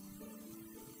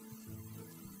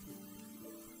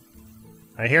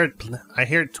 I hear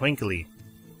twinkly.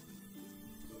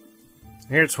 I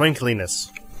hear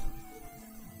twinkliness.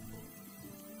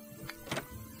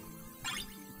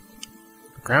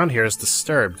 The ground here is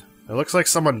disturbed. It looks like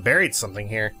someone buried something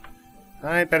here.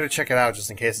 I better check it out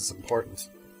just in case it's important.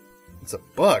 It's a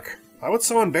book. Why would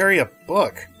someone bury a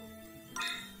book?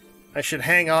 I should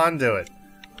hang on to it.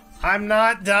 I'm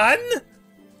not done?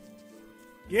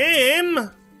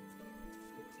 Game?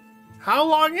 How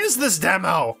long is this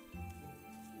demo?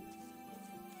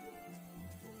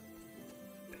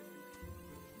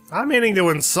 I'm meaning to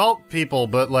insult people,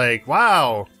 but like,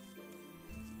 wow.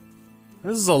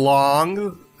 This is a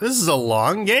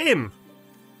long game.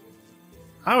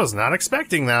 I was not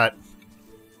expecting that.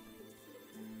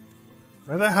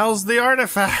 Where the hell's the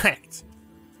artifact?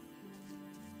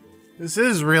 This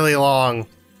is really long.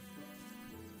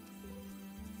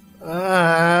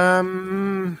 I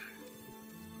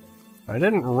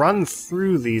didn't run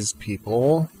through these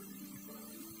people.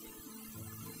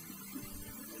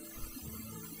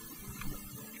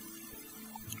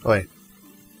 Wait.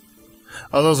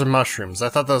 Oh, those are mushrooms. I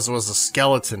thought those was a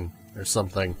skeleton or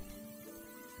something.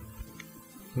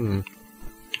 Oh.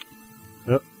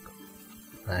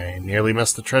 I nearly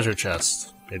missed the treasure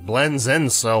chest. It blends in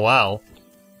so well.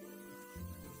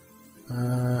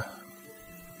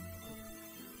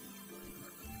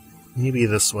 Maybe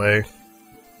this way.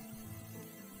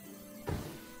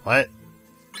 What?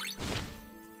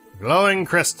 Glowing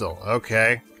crystal.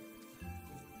 Okay.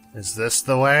 Is this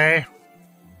the way?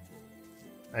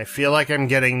 I feel like I'm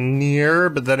getting near,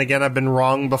 but then again I've been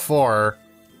wrong before.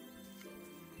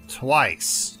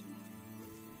 Twice.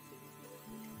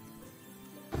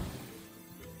 I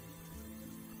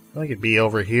feel like it'd be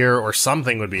over here, or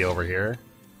something would be over here.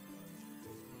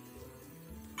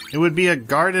 It would be a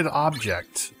guarded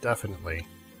object, definitely.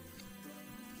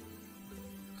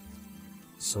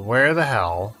 So where the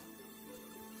hell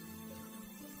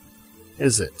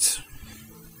is it?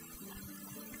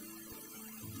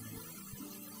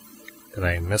 Did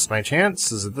I miss my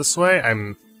chance? Is it this way?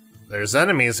 There's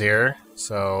enemies here,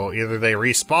 so either they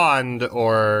respawned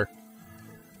or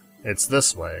it's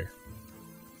this way.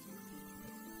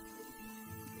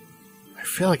 I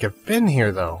feel like I've been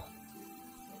here, though.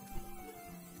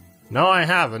 No, I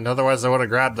haven't. Otherwise, I would have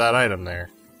grabbed that item there.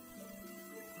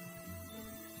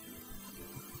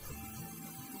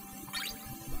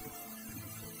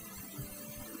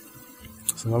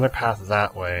 There's another path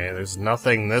that way. There's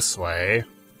nothing this way.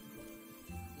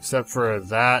 Except for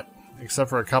that. Except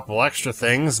for a couple extra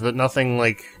things, but nothing,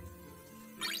 like,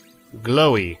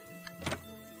 glowy.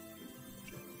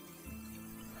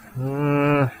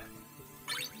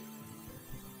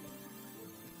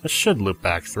 This should loop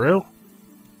back through.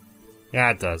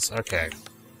 Yeah, it does. Okay.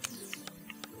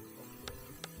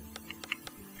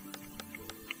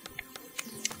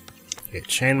 Okay,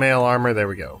 chainmail armor, there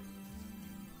we go.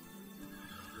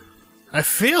 I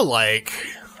feel like...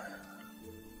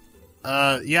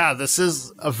 yeah, this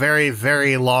is a very,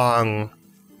 very long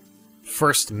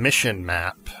first mission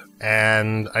map,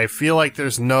 and I feel like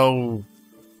there's no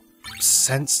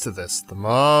sense to this at the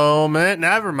moment.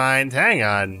 Never mind, hang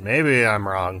on, maybe I'm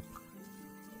wrong.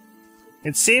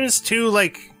 It seems too,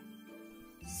 like,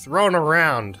 thrown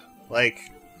around. Like,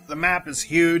 the map is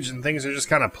huge and things are just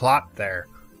kind of plopped there.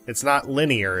 It's not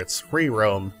linear, it's free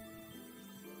roam.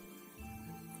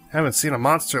 Haven't seen a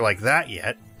monster like that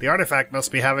yet. The artifact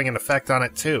must be having an effect on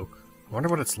it, too. I wonder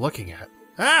what it's looking at.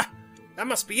 Ah! That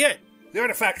must be it! The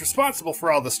artifact responsible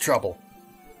for all this trouble.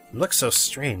 It looks so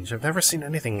strange. I've never seen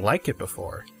anything like it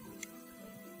before.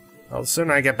 Well, the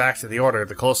sooner I get back to the Order,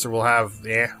 the closer we'll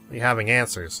be having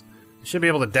answers. I should be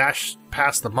able to dash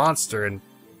past the monster and...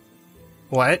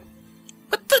 What?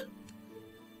 What the...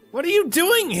 What are you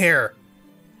doing here?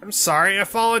 I'm sorry, I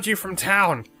followed you from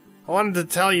town. I wanted to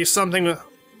tell you something...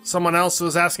 Someone else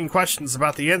was asking questions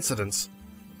about the incidents.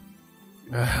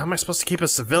 How am I supposed to keep a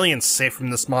civilian safe from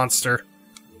this monster?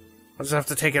 I'll just have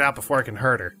to take it out before I can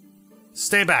hurt her.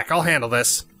 Stay back, I'll handle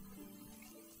this.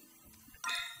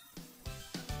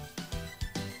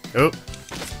 Oop.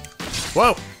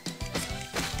 Whoa!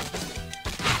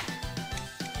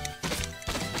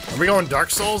 Are we going Dark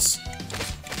Souls?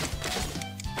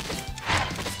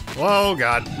 Whoa,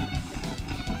 God.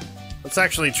 Let's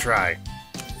actually try.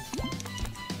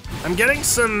 I'm getting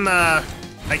some, I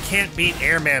Can't Beat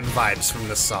Airman vibes from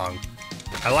this song.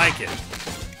 I like it.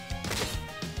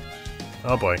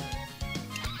 Oh boy.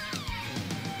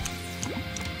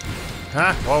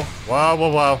 Huh? Whoa, whoa,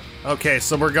 whoa, whoa. Okay,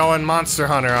 so we're going Monster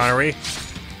Hunter, are we?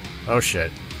 Oh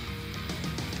shit.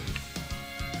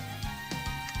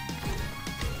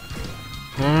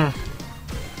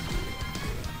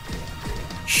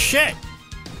 Shit!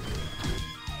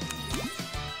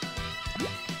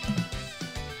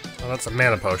 Oh, that's a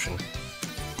mana potion.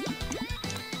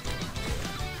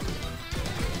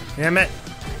 Damn it.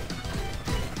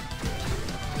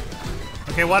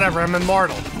 Okay, whatever, I'm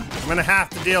immortal. I'm gonna have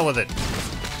to deal with it.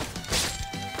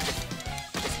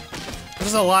 This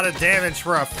is a lot of damage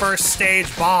for a first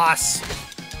stage boss.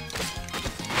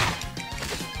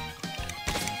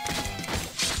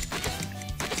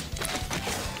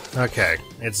 Okay,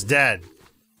 it's dead.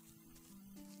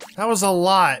 That was a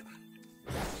lot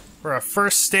for a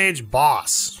first stage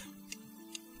boss.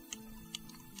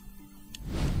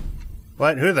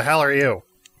 What? Who the hell are you?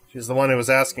 She's the one who was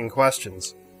asking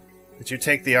questions. Did you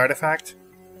take the artifact?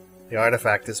 The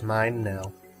artifact is mine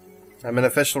now. I'm an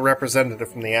official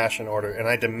representative from the Ashen Order, and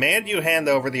I demand you hand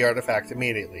over the artifact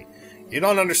immediately. You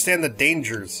don't understand the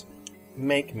dangers.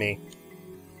 Make me.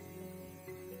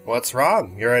 What's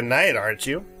wrong? You're a knight, aren't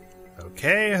you?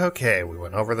 Okay, we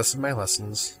went over this in my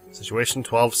lessons. Situation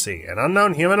 12C. An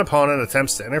unknown human opponent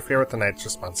attempts to interfere with the knight's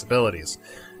responsibilities.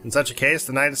 In such a case,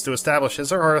 the knight is to establish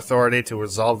his or her authority to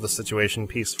resolve the situation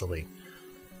peacefully.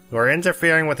 You are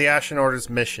interfering with the Ashen Order's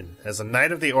mission. As a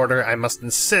knight of the Order, I must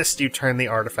insist you turn the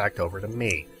artifact over to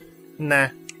me. Nah.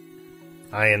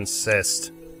 I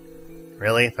insist.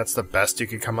 Really? That's the best you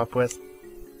could come up with?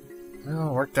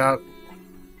 Well,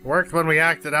 worked when we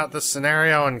acted out this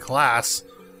scenario in class.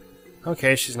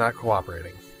 Okay, she's not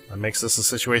cooperating. That makes this a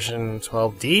situation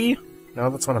 12D?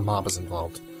 No, that's when a mob is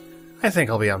involved. I think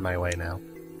I'll be on my way now.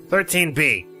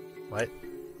 13B. What?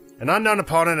 An unknown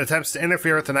opponent attempts to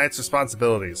interfere with the knight's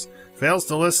responsibilities, fails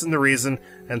to listen to reason,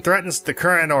 and threatens the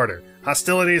current order.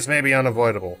 Hostilities may be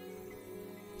unavoidable.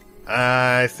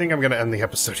 I think I'm gonna end the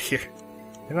episode here.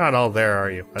 You're not all there,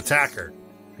 are you? Attacker.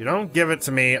 If you don't give it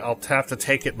to me, I'll have to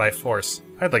take it by force.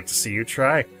 I'd like to see you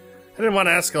try. I didn't want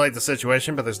to escalate the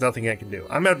situation, but there's nothing I can do.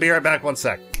 I'm gonna be right back 1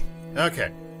 sec.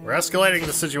 Okay, we're escalating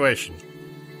the situation.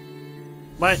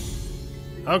 What?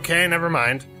 Okay, never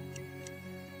mind.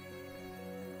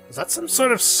 Is that some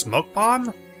sort of smoke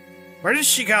bomb? Where did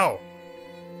she go?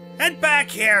 Head back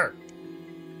here!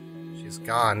 She's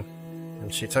gone,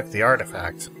 and she took the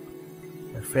artifact.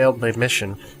 I failed my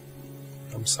mission.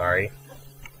 I'm sorry.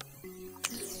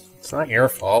 It's not your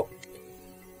fault.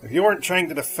 If you weren't trying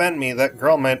to defend me, that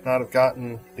girl might not have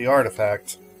gotten the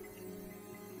artifact.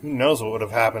 Who knows what would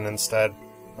have happened instead.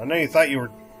 I know you thought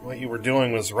what you were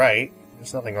doing was right.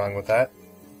 There's nothing wrong with that.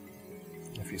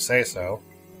 If you say so.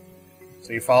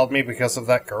 So you followed me because of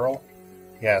that girl?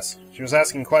 Yes. She was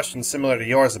asking questions similar to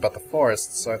yours about the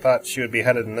forest, so I thought she would be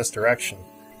headed in this direction.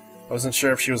 I wasn't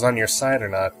sure if she was on your side or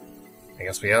not. I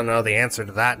guess we don't know the answer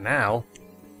to that now.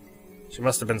 She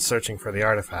must have been searching for the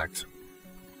artifact.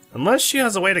 Unless she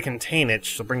has a way to contain it,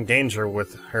 she'll bring danger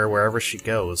with her wherever she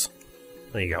goes.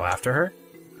 Will you go after her?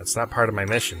 That's not part of my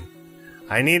mission.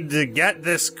 I need to get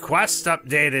this quest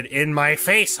updated in my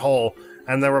face hole,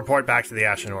 and then report back to the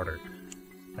Ashen Order.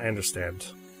 I understand.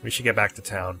 We should get back to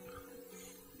town.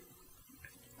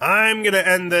 I'm gonna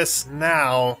end this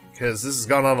now, because this has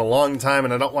gone on a long time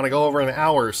and I don't want to go over an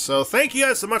hour, so thank you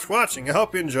guys so much for watching. I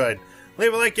hope you enjoyed.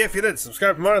 Leave a like if you did,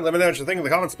 subscribe for more, and let me know what you think in the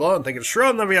comments below, and thank you to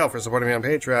Shroud and Leviel for supporting me on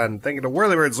Patreon, thank you to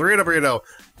Whirlybirds, Burrito Burrito,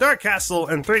 Dark Castle,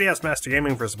 and 3DS Master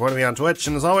Gaming for supporting me on Twitch,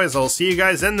 and as always, I'll see you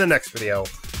guys in the next video.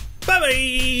 Bye-bye!